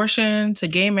from abortion to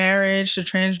gay marriage to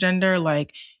transgender,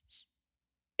 like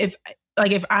if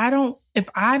I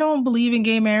don't believe in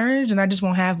gay marriage, then I just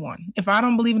won't have one. If I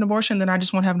don't believe in abortion, then I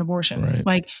just won't have an abortion. Right.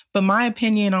 Like, but my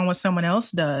opinion on what someone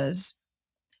else does,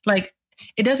 like,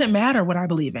 it doesn't matter what I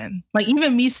believe in. Like,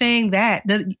 even me saying that,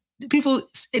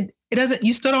 it doesn't,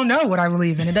 you still don't know what I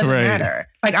believe in. It doesn't matter.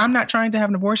 Like, I'm not trying to have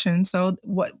an abortion. So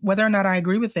whether or not I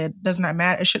agree with it does not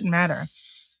matter. It shouldn't matter.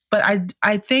 But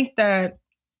I think that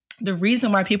the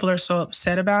reason why people are so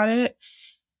upset about it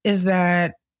is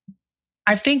that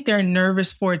I think they're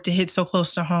nervous for it to hit so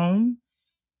close to home.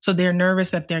 So they're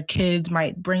nervous that their kids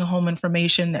might bring home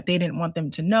information that they didn't want them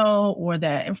to know, or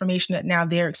that information that now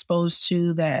they're exposed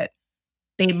to that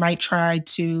they might try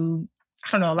to,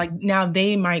 I don't know, like now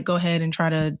they might go ahead and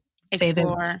try to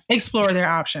explore their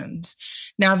options.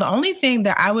 Now, the only thing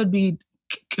that I would be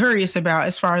curious about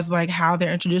as far as like how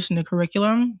they're introducing the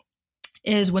curriculum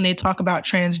is when they talk about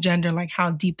transgender, like how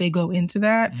deep they go into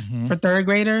that for third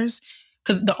graders.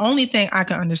 Because the only thing I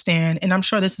can understand, and I'm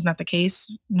sure this is not the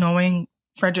case, knowing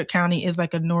Frederick County is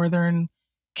like a northern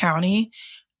county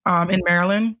in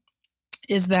Maryland,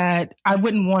 is that I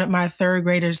wouldn't want my third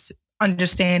graders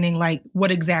understanding like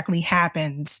what exactly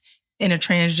happens in a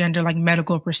transgender like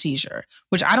medical procedure,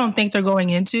 which I don't think they're going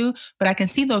into, but I can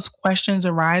see those questions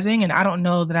arising, and I don't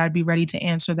know that I'd be ready to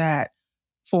answer that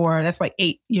that's like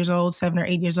 7 or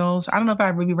 8 years old. So I don't know if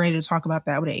I would be ready to talk about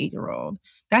that with an 8-year-old.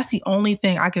 That's the only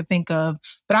thing I could think of.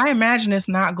 But I imagine it's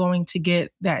not going to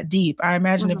get that deep. I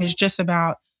imagine if it's just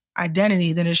about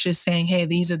identity, then it's just saying, hey,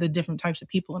 these are the different types of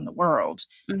people in the world.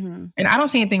 And I don't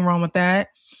see anything wrong with that.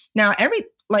 Now,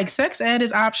 sex ed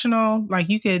is optional. Like,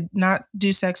 you could not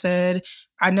do sex ed.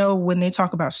 I know when they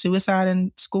talk about suicide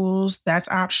in schools, that's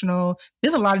optional.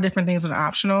 There's a lot of different things that are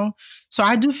optional. So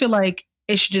I do feel like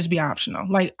it should just be optional.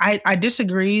 Like, I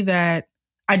disagree that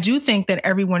I do think that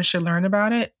everyone should learn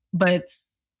about it, but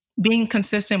being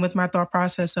consistent with my thought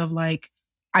process of like,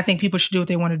 I think people should do what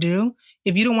they want to do.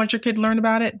 If you don't want your kid to learn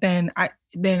about it, then I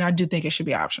do think it should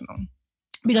be optional.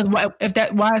 Because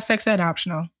why is sex ed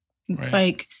optional? Right.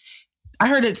 Like, I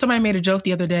heard it. Somebody made a joke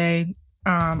the other day.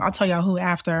 I'll tell y'all who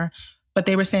after, but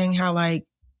they were saying how like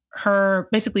her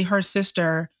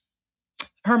sister,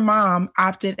 her mom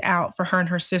opted out for her and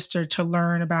her sister to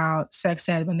learn about sex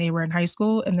ed when they were in high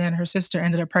school. And then her sister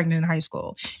ended up pregnant in high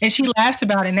school. And she laughs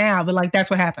about it now, but like, that's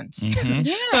what happens. Mm-hmm.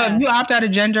 Yeah. So if you opt out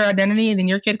of gender identity and then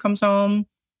your kid comes home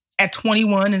at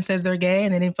 21 and says they're gay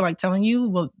and they didn't feel like telling you,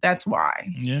 well, that's why.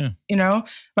 Yeah. You know,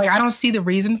 like I don't see the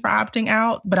reason for opting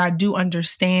out, but I do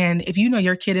understand if you know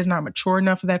your kid is not mature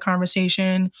enough for that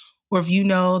conversation, or if you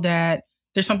know that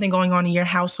there's something going on in your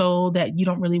household that you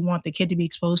don't really want the kid to be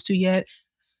exposed to yet.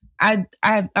 I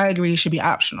agree it should be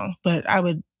optional, but I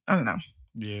don't know.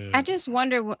 Yeah. I just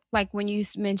wonder, like when you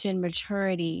mentioned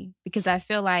maturity, because I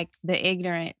feel like the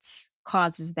ignorance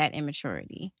causes that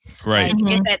immaturity. Right.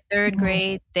 Like if at third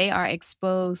grade, they are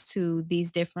exposed to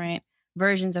these different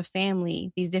versions of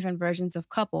family, these different versions of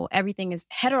couple. Everything is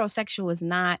heterosexual is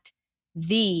not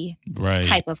the Right.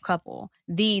 type of couple,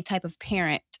 the type of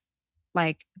parent,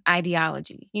 like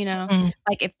ideology, you know?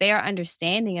 Like if they are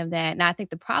understanding of that. Now I think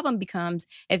the problem becomes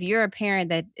if you're a parent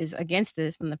that is against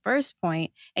this from the first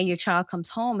point and your child comes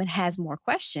home and has more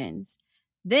questions,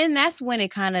 then that's when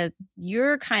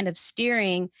you're kind of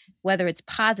steering whether it's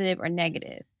positive or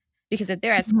negative. Because if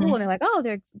they're at school and they're like, oh,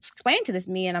 they're explaining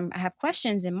to me and I have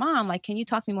questions and mom, like, can you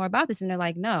talk to me more about this? And they're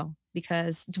like, no,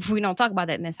 because we don't talk about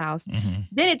that in this house.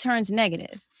 Then it turns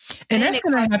negative. And that's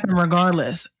going to happen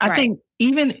regardless. I think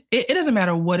even it doesn't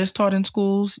matter what is taught in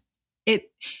schools.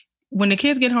 When the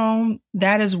kids get home,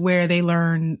 that is where they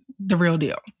learn the real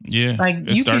deal. Yeah. Like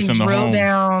you can drill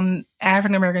down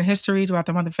African American history throughout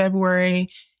the month of February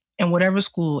in whatever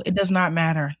school. It does not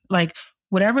matter. Like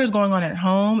whatever is going on at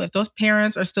home, if those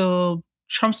parents are still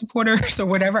Trump supporters or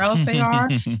whatever else they are,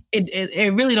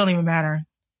 it really don't even matter.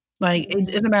 Like it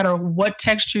doesn't matter what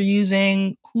text you're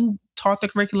using, who taught the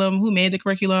curriculum, who made the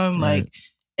curriculum. Right. Like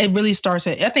it really starts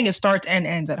I think it starts and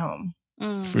ends at home.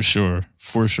 For sure.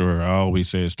 For sure. I always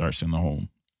say it starts in the home.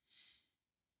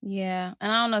 Yeah.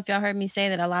 And I don't know if y'all heard me say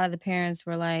that a lot of the parents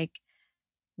were like,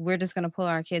 we're just going to pull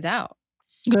our kids out.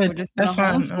 Good. We're just going to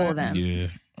homeschool them. Yeah.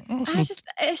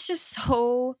 It's just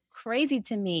so crazy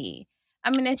to me. I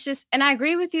mean, it's just, and I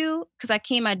agree with you because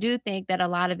Akeem, I do think that a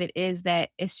lot of it is that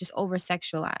it's just over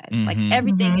sexualized. Like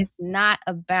everything is not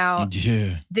about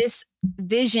this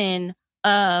vision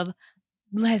of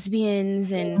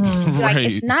lesbians and like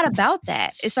it's not about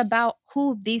that. It's about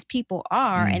who these people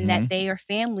are and that their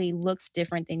family looks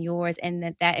different than yours and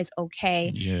that is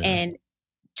okay and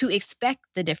to expect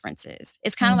the differences.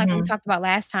 It's kind of like what we talked about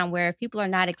last time where if people are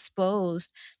not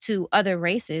exposed to other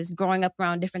races growing up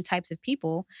around different types of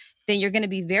people, then you're going to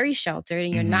be very sheltered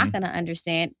and you're not going to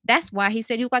understand. That's why he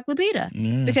said you look like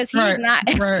Labita because he's not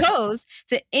exposed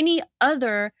to any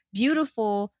other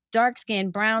beautiful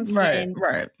dark-skinned, brown-skinned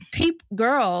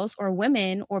girls or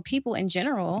women or people in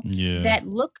general that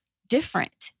look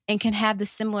different and can have the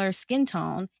similar skin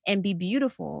tone and be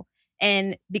beautiful.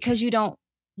 And because you're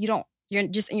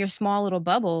just in your small little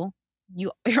bubble,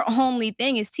 your only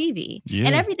thing is TV.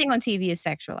 And everything on TV is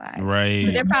sexualized. Right.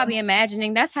 So they're probably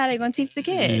imagining that's how they're going to teach the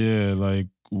kids. Yeah, like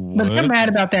what? But they're mad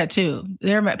about that too.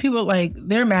 They're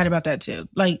mad about that too.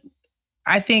 Like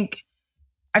I think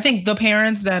the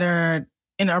parents that are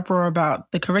in uproar about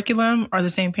the curriculum are the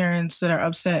same parents that are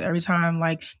upset every time.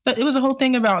 Like it was a whole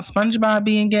thing about SpongeBob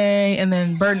being gay, and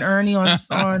then Bert and Ernie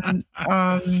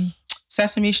on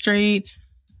Sesame Street.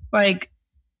 Like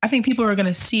I think people are going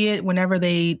to see it whenever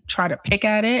they try to pick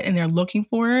at it, and they're looking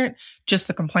for it just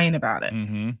to complain about it.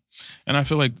 And I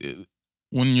feel like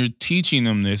when you're teaching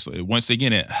them this, once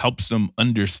again, it helps them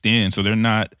understand. So they're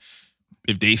not,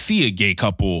 if they see a gay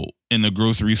couple in the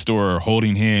grocery store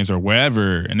holding hands or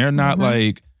wherever, and they're not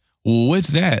like, well, what's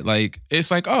that? Like, it's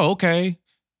like, oh, okay.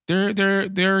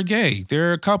 They're gay.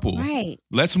 They're a couple. Right.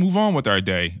 Let's move on with our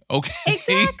day. Okay.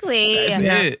 Exactly.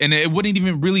 That's it. And it wouldn't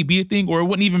even really be a thing, or it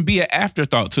wouldn't even be an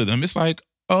afterthought to them. It's like,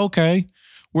 oh, okay,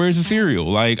 where's the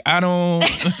cereal? Like, I don't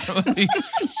like,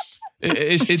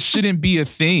 it shouldn't be a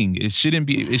thing. It shouldn't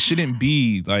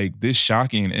be like this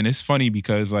shocking. And it's funny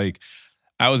because like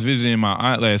I was visiting my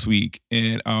aunt last week,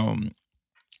 and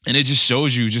it just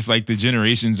shows you just like the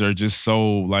generations are just so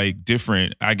like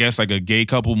different. I guess like a gay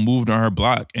couple moved on her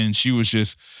block and she was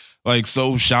just like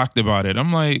so shocked about it.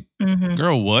 I'm like,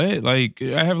 girl, what? Like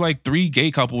I have like 3 gay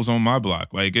couples on my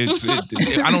block. Like I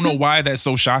don't know why that's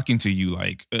so shocking to you.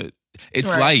 Like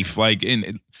it's life. Like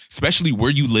and especially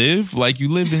where you live. Like you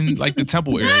live in like the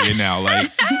Temple area now. Like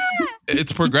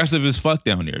it's progressive as fuck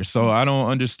down there. So I don't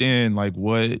understand like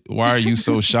why are you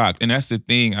so shocked? And that's the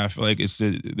thing. I feel like it's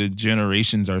the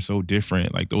generations are so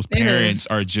different. Like those parents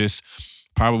are just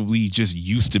probably just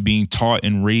used to being taught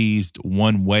and raised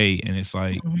one way. And it's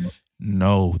like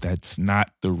no, that's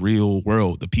not the real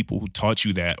world. The people who taught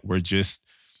you that were just,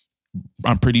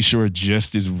 I'm pretty sure,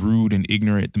 just as rude and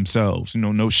ignorant themselves.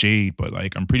 No shade, but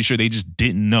like, I'm pretty sure they just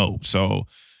didn't know. So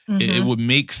it would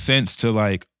make sense to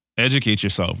like educate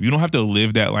yourself. You don't have to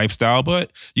live that lifestyle,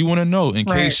 but you want to know in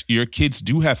case your kids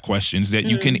do have questions that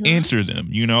you can answer them,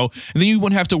 and then you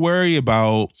wouldn't have to worry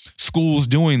about schools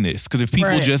doing this. Because if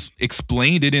people just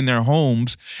explained it in their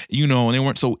homes, and they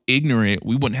weren't so ignorant,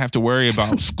 we wouldn't have to worry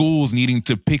about schools needing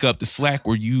to pick up the slack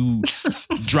where you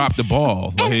dropped the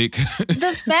ball. Like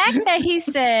the fact that he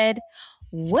said,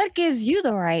 what gives you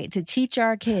the right to teach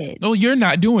our kids? Oh, you're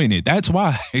not doing it. That's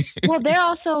why. Well, they're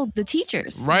also the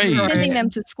teachers. Right. You're sending them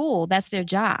to school. That's their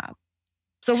job.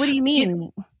 So what do you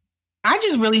mean? I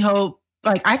just really hope,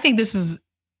 I think this is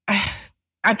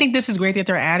great that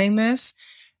they're adding this.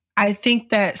 I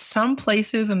think that some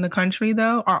places in the country,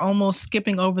 though, are almost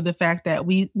skipping over the fact that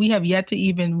we have yet to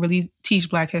even really teach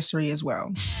Black history as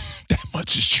well. That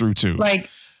much is true, too.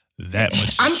 That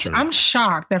much is true. I'm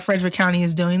shocked that Frederick County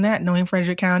is doing that, knowing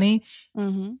Frederick County.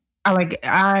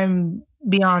 I'm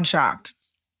beyond shocked.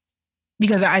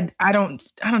 Because I don't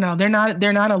know. They're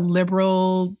not a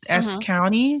liberal-esque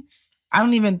county. I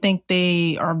don't even think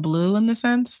they are blue in the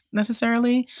sense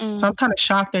necessarily. So I'm kind of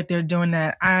shocked that they're doing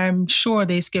that. I'm sure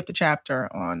they skipped a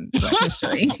chapter on Black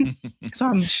history. So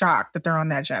I'm shocked that they're on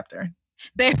that chapter.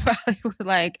 They probably were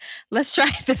like, let's try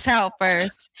this out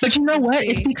first. But you know what?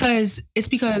 It's because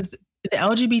the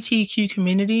LGBTQ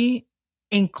community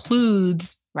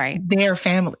includes their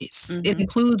families. It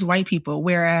includes white people,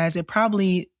 whereas it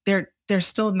probably they're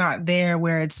still not there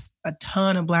where it's a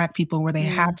ton of Black people where they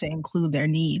have to include their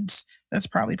needs. That's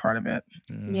probably part of it.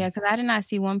 Yeah, because I did not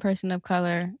see one person of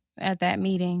color at that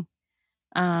meeting.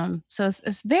 So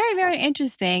it's very, very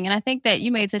interesting. And I think that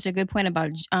you made such a good point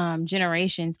about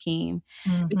generations, Keem,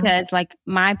 because like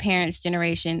my parents'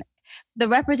 generation, the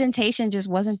representation just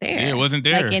wasn't there. Yeah, it wasn't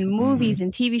there. Like in movies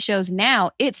and TV shows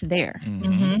now, it's there.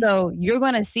 So you're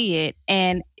going to see it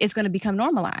and it's going to become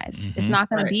normalized. It's not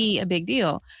going to be a big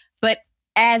deal. But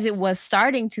as it was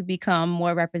starting to become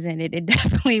more represented, it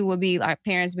definitely would be like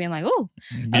parents being like, "Oh,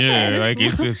 okay,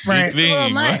 it's this big thing." A little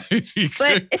much.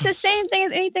 But it's the same thing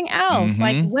as anything else.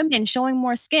 Like women showing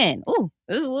more skin. Oh,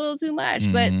 this is a little too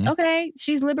much. But okay,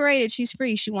 she's liberated. She's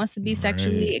free. She wants to be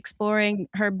sexually exploring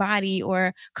her body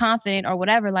or confident or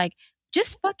whatever. Like,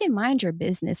 just fucking mind your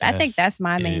business. I think that's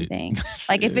my main thing.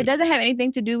 Like, if it doesn't have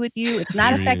anything to do with you, it's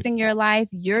not affecting your life.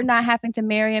 You're not having to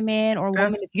marry a man or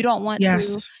woman if you don't want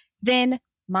to. Then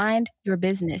mind your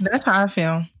business. That's how I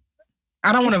feel.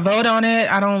 I don't want to vote on it.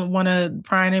 I don't want to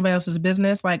pry in anybody else's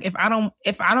business. Like if I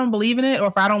don't believe in it or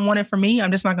if I don't want it for me,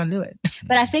 I'm just not going to do it.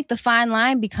 But I think the fine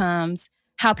line becomes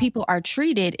how people are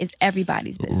treated is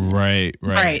everybody's business. Right.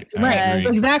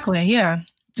 Exactly. Yeah.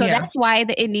 So that's why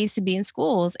it needs to be in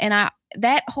schools. And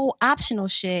that whole optional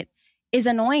shit is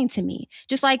annoying to me.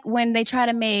 Just like when they try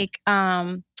to make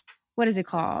what is it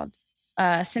called?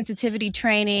 Sensitivity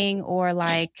training or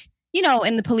like,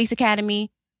 in the police academy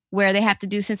where they have to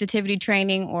do sensitivity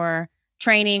training or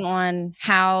training on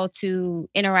how to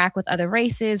interact with other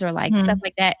races or like stuff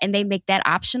like that. And they make that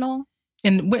optional.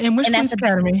 In which police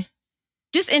academy?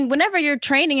 Just whenever you're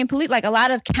training in police, like a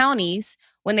lot of counties,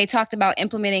 when they talked about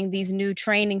implementing these new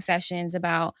training sessions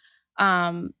about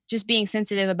just being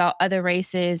sensitive about other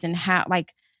races and how,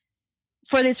 like,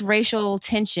 for this racial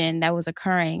tension that was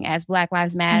occurring as Black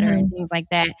Lives Matter and things like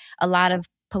that, a lot of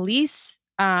police,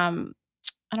 I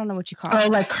don't know what you call it. Oh,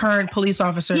 like current police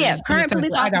officers. Yeah, current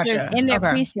police officers in their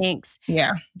precincts.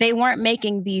 Yeah. They weren't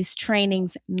making these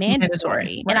trainings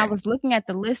mandatory. And I was looking at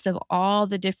the list of all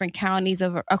the different counties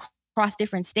across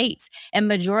different states, and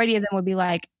majority of them would be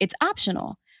like, it's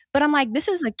optional. But I'm like, this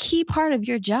is a key part of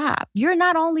your job. You're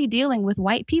not only dealing with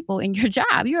white people in your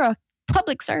job, you're a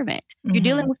public servant. You're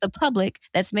dealing with the public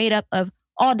that's made up of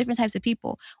all different types of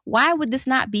people. Why would this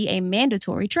not be a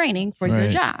mandatory training for your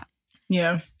job?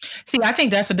 Yeah. See, I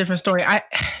think that's a different story.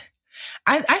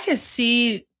 I could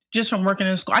see, just from working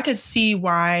in school, I could see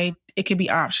why it could be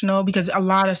optional because a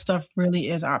lot of stuff really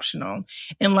is optional.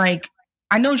 And like,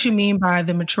 I know what you mean by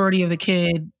the maturity of the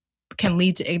kid can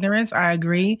lead to ignorance. I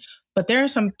agree. But there are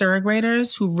some third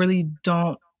graders who really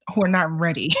who are not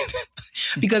ready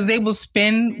because they will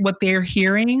spin what they're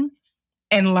hearing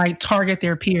and like target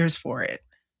their peers for it.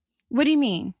 What do you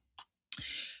mean?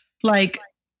 Like,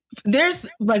 there's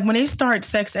like when they start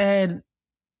sex ed,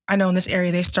 I know in this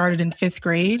area they started in 5th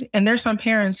grade, and there's some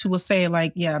parents who will say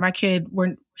like, yeah, my kid,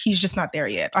 he's just not there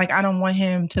yet. Like, I don't want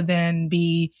him to then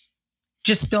be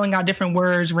just spilling out different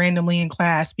words randomly in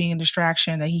class being a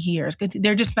distraction that he hears.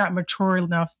 They're just not mature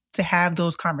enough to have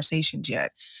those conversations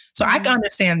yet. So I can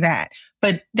understand that.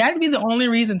 But that'd be the only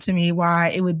reason to me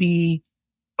why it would be,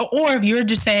 or if you're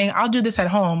just saying, I'll do this at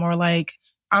home, or like,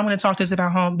 I'm going to talk to this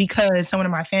about home because someone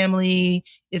in my family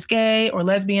is gay or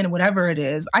lesbian or whatever it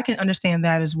is, I can understand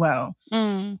that as well.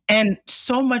 And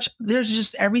so much, there's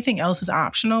just everything else is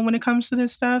optional when it comes to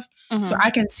this stuff. So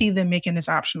I can see them making this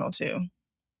optional too.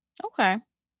 Okay.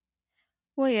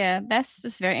 Well, yeah, that's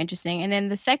just very interesting. And then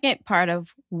the second part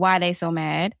of why they so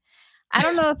mad, I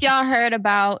don't know if y'all heard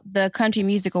about the Country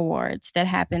Music Awards that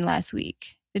happened last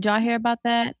week. Did y'all hear about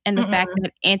that? And the fact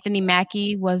that Anthony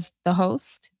Mackie was the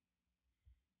host?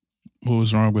 What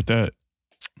was wrong with that?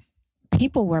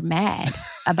 People were mad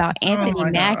about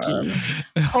Anthony Mackie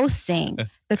hosting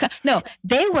no,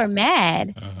 they were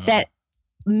mad that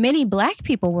many Black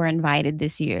people were invited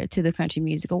this year to the Country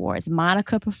Music Awards.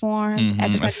 Monica performed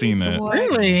at the Country Music Awards.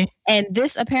 Really? And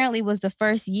this apparently was the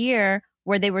first year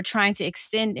where they were trying to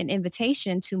extend an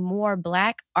invitation to more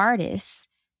Black artists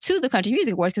to the Country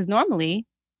Music Awards, because normally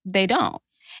they don't.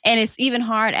 And it's even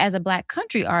hard as a Black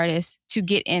country artist to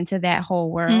get into that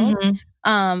whole world.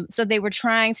 So they were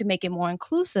trying to make it more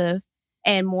inclusive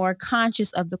and more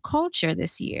conscious of the culture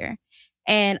this year.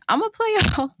 And I'm going to play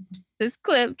y'all this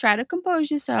clip. Try to compose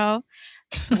yourself.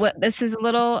 This is a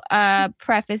little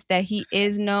preface that he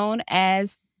is known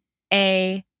as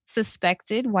a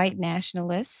suspected white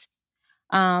nationalist.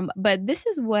 But this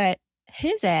is what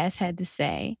his ass had to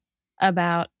say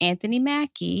about Anthony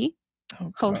Mackie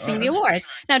hosting the awards.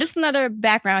 Now, just another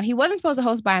background. He wasn't supposed to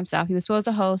host by himself. He was supposed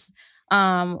to host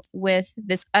with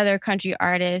this other country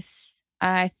artist.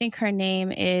 I think her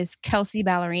name is Kelsey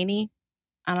Ballerini.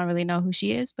 I don't really know who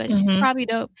she is, but she's probably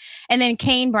dope. And then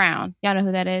Kane Brown. Y'all know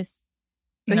who that is?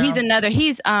 So he's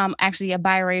actually a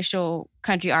biracial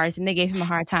country artist, and they gave him a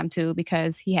hard time too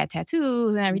because he had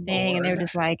tattoos and everything. And they were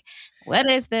just like, what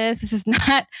is this? This is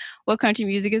not what country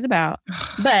music is about.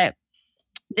 But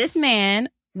this man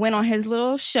went on his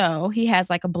little show. He has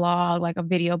like a blog, like a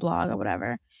video blog or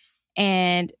whatever.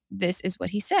 And this is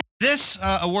what he said. This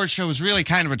award show was really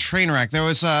kind of a train wreck. There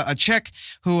was a chick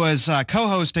who was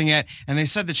co-hosting it, and they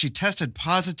said that she tested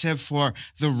positive for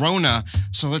the Rona.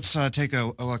 So let's take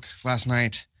a look. Last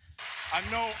night. I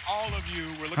know all of you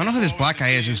were looking. I don't know who this Black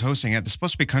guy is who's hosting it. It's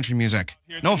supposed to be country music.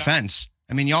 No offense.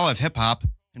 I mean, y'all have hip-hop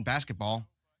and basketball.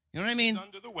 You know what I mean?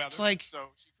 It's like,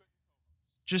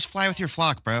 just fly with your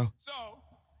flock, bro.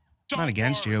 I'm not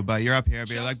against you, but you're up here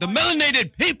being like, the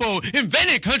melanated people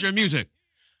invented country music.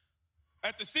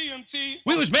 At the CMT,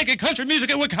 we was making country music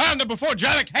in Wakanda before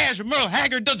Johnny Cash and Merle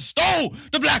Haggard done stole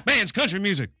the Black man's country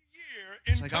music.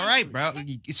 It's like, all right, bro.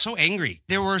 It's so angry.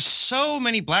 There were so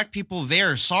many Black people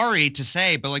there, sorry to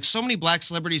say, but like so many Black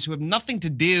celebrities who have nothing to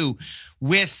do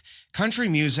with country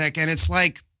music. And it's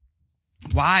like,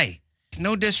 why?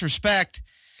 No disrespect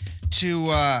to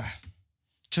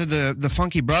the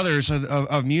funky brothers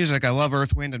of music. I love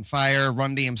Earth, Wind, and Fire,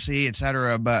 Run DMC,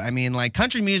 etc. But I mean, like,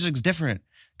 country music's different.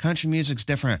 Country music's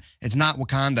different. It's not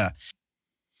Wakanda.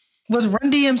 Was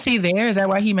Run DMC there? Is that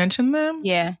why he mentioned them?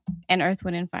 Yeah, and Earth,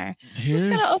 Wind, and Fire. Who's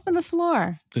going to open the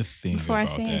floor the thing before I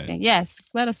say anything? Yes,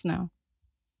 let us know.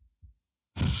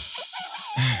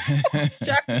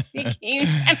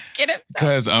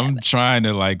 Because I'm trying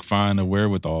to like find a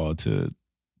wherewithal to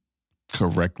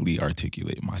correctly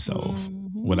articulate myself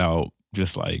without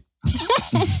just like.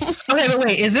 Okay, but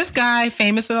wait, is this guy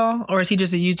famous at all, or is he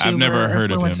just a YouTuber? I've never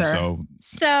heard influencer? of him,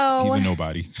 so he's a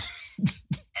nobody.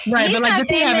 Right, but like,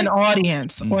 did he have an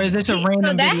audience, or is this a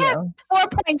random that video? Had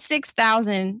 4.6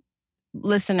 thousand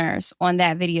listeners on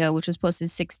that video, which was posted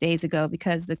 6 days ago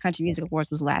because the Country Music Awards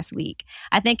was last week.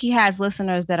 I think he has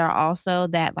listeners that are also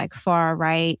that like far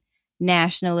right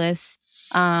nationalist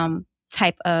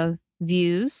type of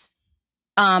views.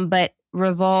 But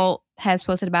Revolt has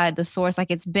posted about it, The Source, like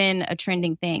it's been a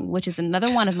trending thing, which is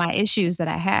another one of my issues that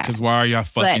I have. Because why are y'all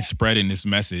fucking spreading this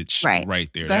message right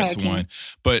there? Go That's ahead, one.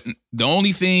 But the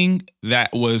only thing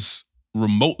that was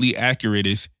remotely accurate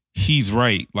is he's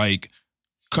right. Like,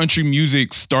 country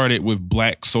music started with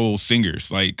Black soul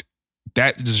singers. Like,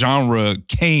 that genre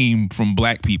came from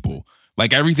Black people.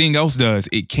 Like everything else does,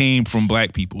 it came from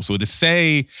Black people. So to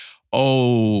say,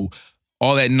 oh,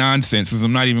 all that nonsense, because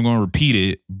I'm not even going to repeat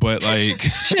it, but like...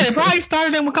 Shit, it probably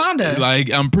started in Wakanda.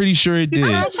 Like, I'm pretty sure it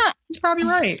did. He's probably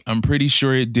right. I'm pretty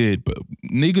sure it did, but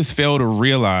niggas fail to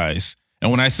realize,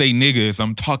 and when I say niggas,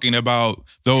 I'm talking about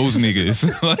those niggas.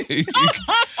 Like,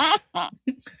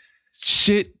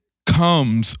 shit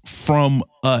comes from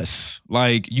us.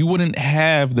 Like, you wouldn't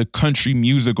have the Country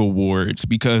Music Awards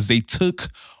because they took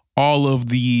all of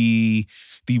the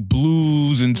the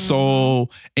blues and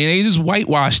soul, and they just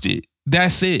whitewashed it.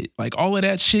 That's it. Like all of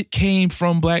that shit came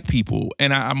from Black people.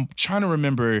 And I'm trying to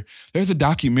remember, there's a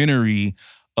documentary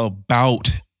about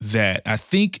that. I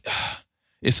think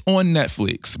it's on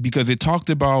Netflix because it talked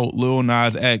about Lil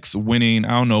Nas X winning,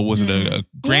 I don't know, was it a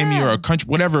Grammy or a country,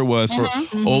 whatever it was for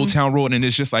Old Town Road. And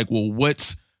it's just like, well,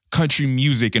 what's country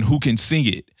music and who can sing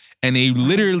it? And they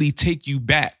literally take you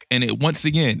back. And once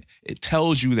again, it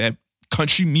tells you that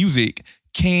country music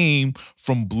came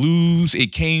from blues.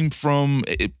 It came from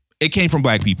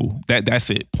Black people. That's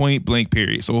it. Point blank,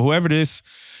 period. So whoever this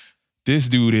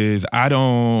dude is, I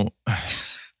don't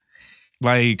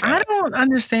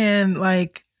understand.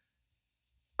 Like,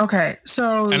 okay,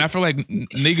 so and I feel like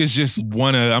niggas just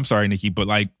wanna. I'm sorry, Nikki, but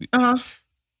like,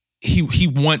 he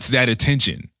wants that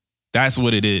attention. That's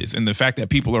what it is. And the fact that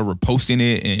people are reposting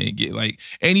it and get like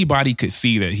anybody could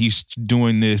see that he's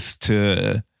doing this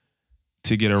to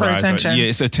get a rise. Like, yeah,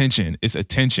 it's attention. It's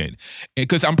attention.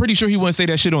 Because I'm pretty sure he wouldn't say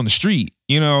that shit on the street.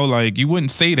 You know, like you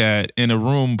wouldn't say that in a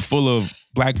room full of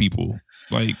Black people.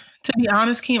 Like, to be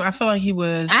honest, Keem, I feel like he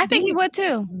was. I think he would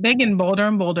too. Big and bolder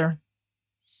and bolder.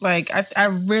 Like, I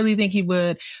really think he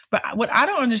would. But what I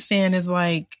don't understand is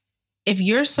like, if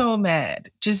you're so mad,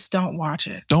 just don't watch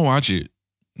it. Don't watch it.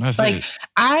 That's like, it.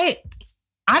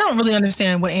 I don't really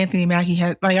understand what Anthony Mackie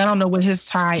has. Like, I don't know what his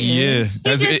tie is.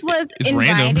 He just was invited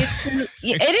random.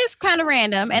 It is kind of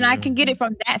random, and I can get it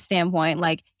from that standpoint.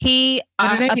 Like, he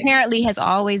apparently has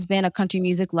always been a country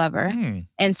music lover,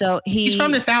 and so he's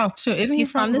from the South too. Isn't he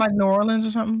from like New Orleans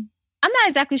or something? I'm not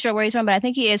exactly sure where he's from, but I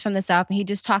think he is from the South. And he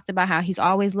just talked about how he's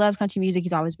always loved country music.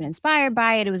 He's always been inspired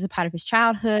by it. It was a part of his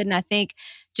childhood. And I think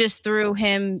just through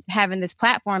him having this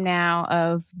platform now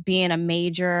of being a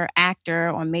major actor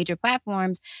on major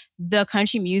platforms, the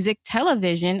Country Music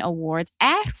Television Awards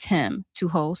asked him to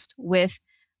host with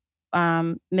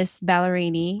Miss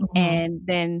Ballerini. And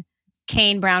then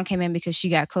Kane Brown came in because she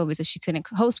got COVID, so she couldn't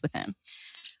host with him.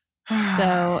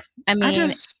 So, I mean...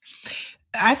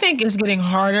 I think it's getting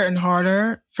harder and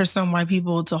harder for some white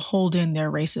people to hold in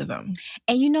their racism.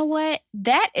 And you know what?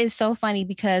 That is so funny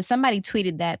because somebody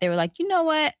tweeted that. They were like, you know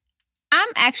what? I'm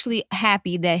actually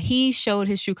happy that he showed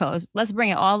his true colors. Let's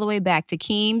bring it all the way back to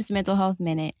Keem's Mental Health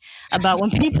Minute about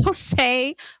when people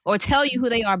say or tell you who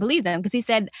they are, believe them. Because he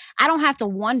said, I don't have to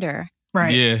wonder.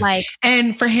 Right. Yeah. Like,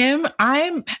 and for him,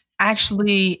 I'm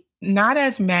actually not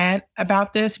as mad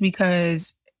about this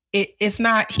because it's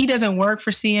not, he doesn't work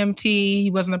for CMT. He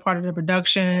wasn't a part of the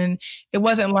production. It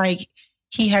wasn't like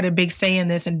he had a big say in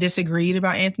this and disagreed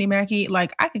about Anthony Mackie.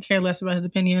 Like, I could care less about his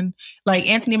opinion. Like,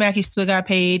 Anthony Mackie still got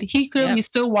paid. He clearly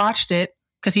still watched it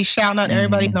because he's shouting out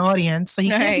everybody in the audience. So he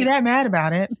can't be that mad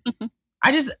about it.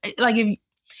 I just, like,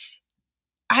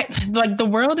 the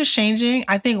world is changing.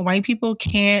 I think white people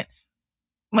can't,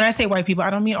 when I say white people, I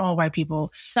don't mean all white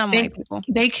people. Some white people.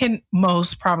 They can,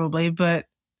 most probably, but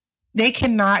they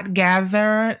cannot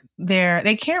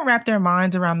they can't wrap their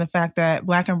minds around the fact that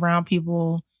Black and brown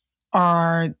people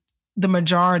are the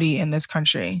majority in this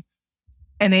country.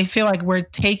 And they feel like we're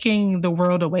taking the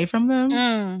world away from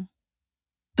them.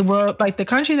 The world, like the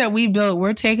country that we built,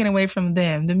 we're taking away from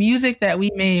them. The music that we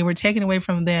made, we're taking away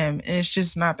from them. And it's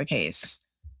just not the case.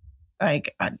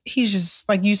 Like, he's just,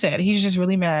 like you said, he's just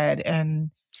really mad.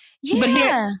 And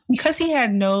because he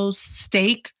had no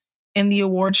stake in the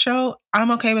award show,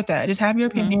 I'm okay with that. Just have your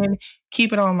opinion,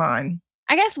 keep it online.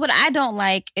 I guess what I don't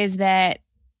like is that,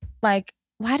 like,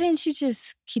 why didn't you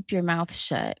just keep your mouth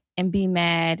shut and be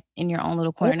mad in your own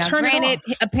little corner? Now, granted,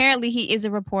 apparently he is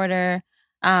a reporter,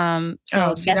 so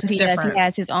that's what he does. He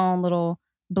has his own little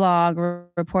blog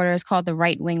reporter. It's called the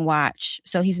Right Wing Watch.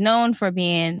 So he's known for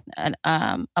being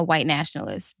a white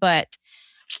nationalist. But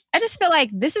I just feel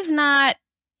like this is not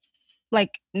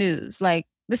like news. Like,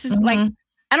 this is like,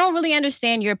 I don't really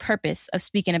understand your purpose of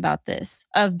speaking about this,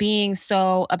 of being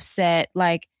so upset.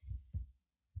 Like,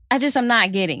 I'm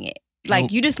not getting it.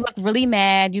 Like, you just look really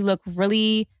mad. You look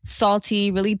really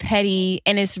salty, really petty,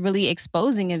 and it's really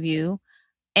exposing of you.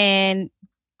 And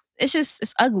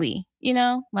it's ugly, you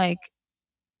know? Like,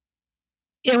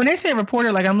 yeah, when they say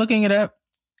reporter, like, I'm looking it up.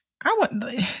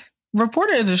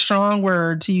 Reporter is a strong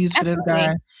word to use for this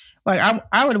guy. Like,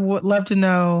 I would love to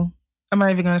know. I'm not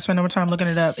even going to spend no more time looking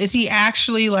it up. Is he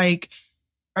actually like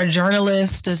a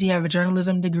journalist? Does he have a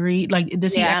journalism degree? Like,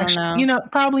 does he actually, you know,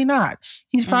 probably not.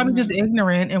 He's probably just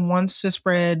ignorant and wants to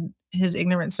spread his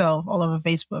ignorant self all over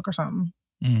Facebook or something.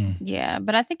 Yeah,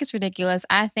 but I think it's ridiculous.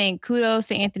 I think kudos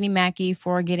to Anthony Mackie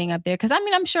for getting up there. Because, I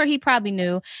mean, I'm sure he probably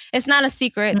knew. It's not a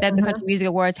secret that the Country Music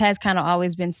Awards has kind of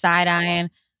always been side-eyeing.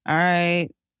 All right,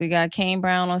 We got Kane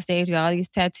Brown on stage. We got all these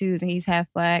tattoos, and he's half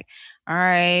black. All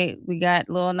right, we got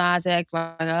Lil Nas X.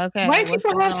 Like, okay, white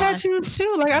people have tattoos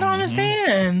too. Like, I don't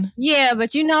understand. Yeah, but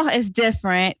it's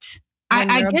different.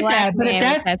 I get that, but if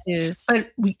that's tattoos.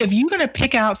 But if you're gonna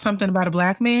pick out something about a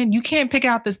black man, you can't pick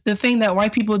out the thing that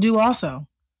white people do also.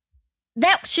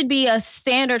 That should be a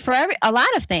standard for a lot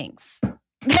of things.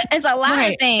 There's a lot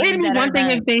of things. It'd be one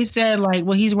thing if they said like,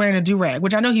 well, he's wearing a do-rag,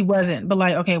 which I know he wasn't, but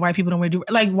like, okay, white people don't wear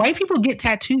do-rag. Like, white people get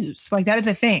tattoos. Like, that is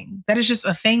a thing. That is just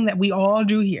a thing that we all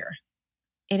do here.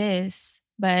 It is,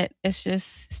 but it's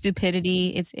just stupidity.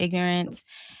 It's ignorance.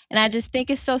 And I just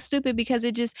think it's so stupid because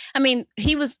when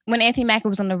Anthony Mackie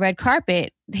was on the red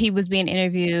carpet, he was being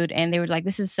interviewed and they were like,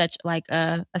 this is such like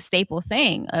a staple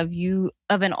thing of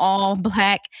an all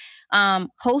black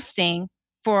hosting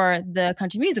for the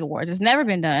Country Music Awards. It's never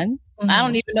been done. Mm-hmm. I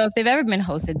don't even know if they've ever been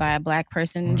hosted by a black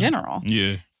person in general.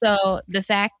 Yeah. So the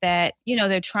fact that,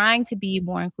 they're trying to be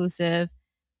more inclusive,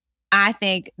 I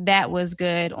think that was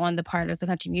good on the part of the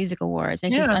Country Music Awards.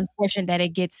 And it's just unfortunate that it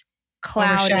gets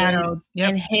clouded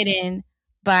and hidden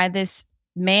by this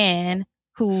man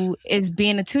who is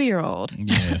being a 2-year-old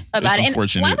about it. And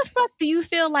why the fuck do you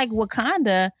feel like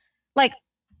Wakanda, like,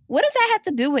 what does that have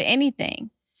to do with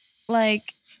anything?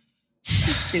 Like,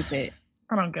 it's stupid.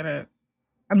 I don't get it.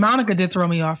 And Monica did throw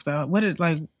me off though.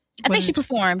 I think she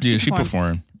performed. Yeah, she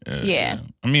performed. Yeah.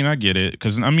 I mean, I get it.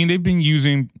 Because, they've been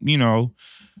using,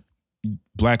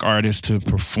 black artists to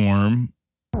perform.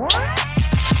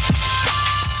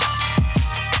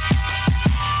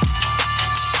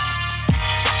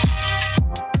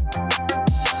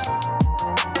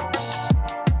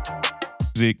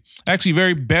 Actually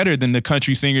very better than the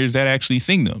country singers that actually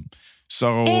sing them.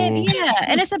 So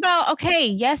and it's about, okay,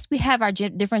 yes, we have our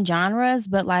different genres,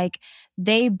 but like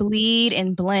they bleed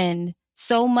and blend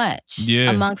so much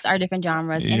amongst our different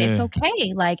genres. And it's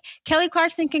okay. Like Kelly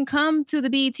Clarkson can come to the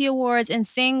BET Awards and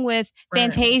sing with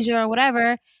Fantasia or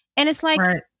whatever. And it's like,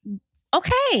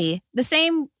 okay, the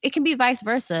same, it can be vice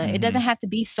versa. Mm-hmm. It doesn't have to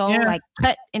be so like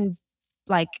cut and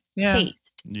like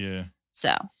paste. Yeah.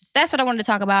 So that's what I wanted to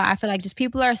talk about. I feel like just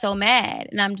people are so mad.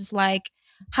 And I'm just like,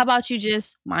 how about you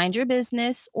just mind your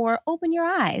business or open your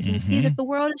eyes and see that the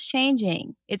world is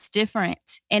changing. It's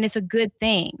different and it's a good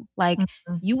thing. Like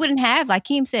you wouldn't have, like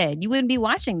Keem said, you wouldn't be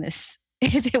watching this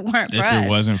if it weren't for us. If it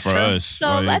wasn't for us.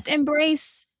 So let's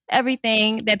embrace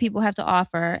everything that people have to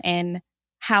offer and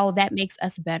how that makes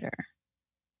us better.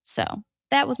 So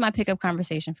that was my pickup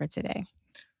conversation for today.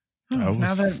 Now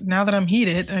that I'm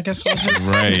heated, I guess we'll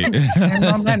just right. end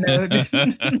on that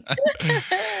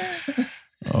note.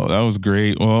 Oh, that was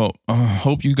great. Well,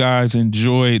 hope you guys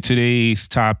enjoyed today's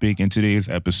topic and today's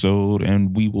episode,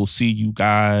 and we will see you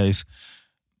guys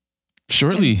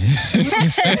shortly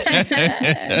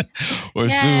or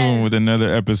soon with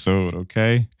another episode.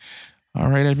 Okay. All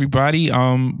right, everybody.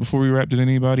 Before we wrap, does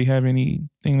anybody have anything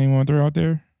they want to throw out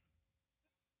there?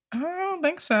 I don't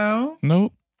think so.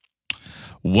 Nope.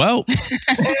 Well,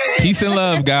 peace and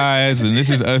love, guys. And this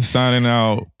is us signing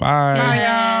out. Bye. Bye,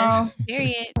 y'all.